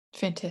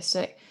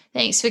 Fantastic.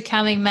 Thanks for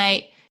coming,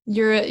 mate.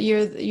 You're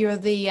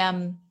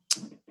the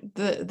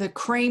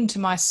cream to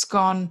my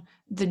scone,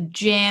 the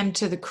jam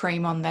to the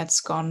cream on that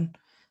scone,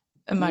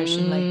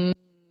 emotionally.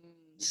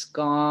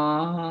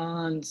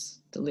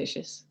 Scones,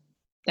 delicious.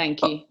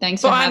 Thank you.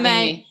 Thanks for having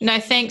me. No,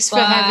 thanks for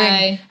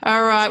having.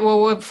 All right.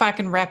 Well, we're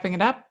fucking wrapping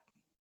it up.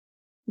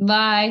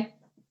 Bye.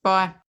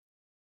 Bye.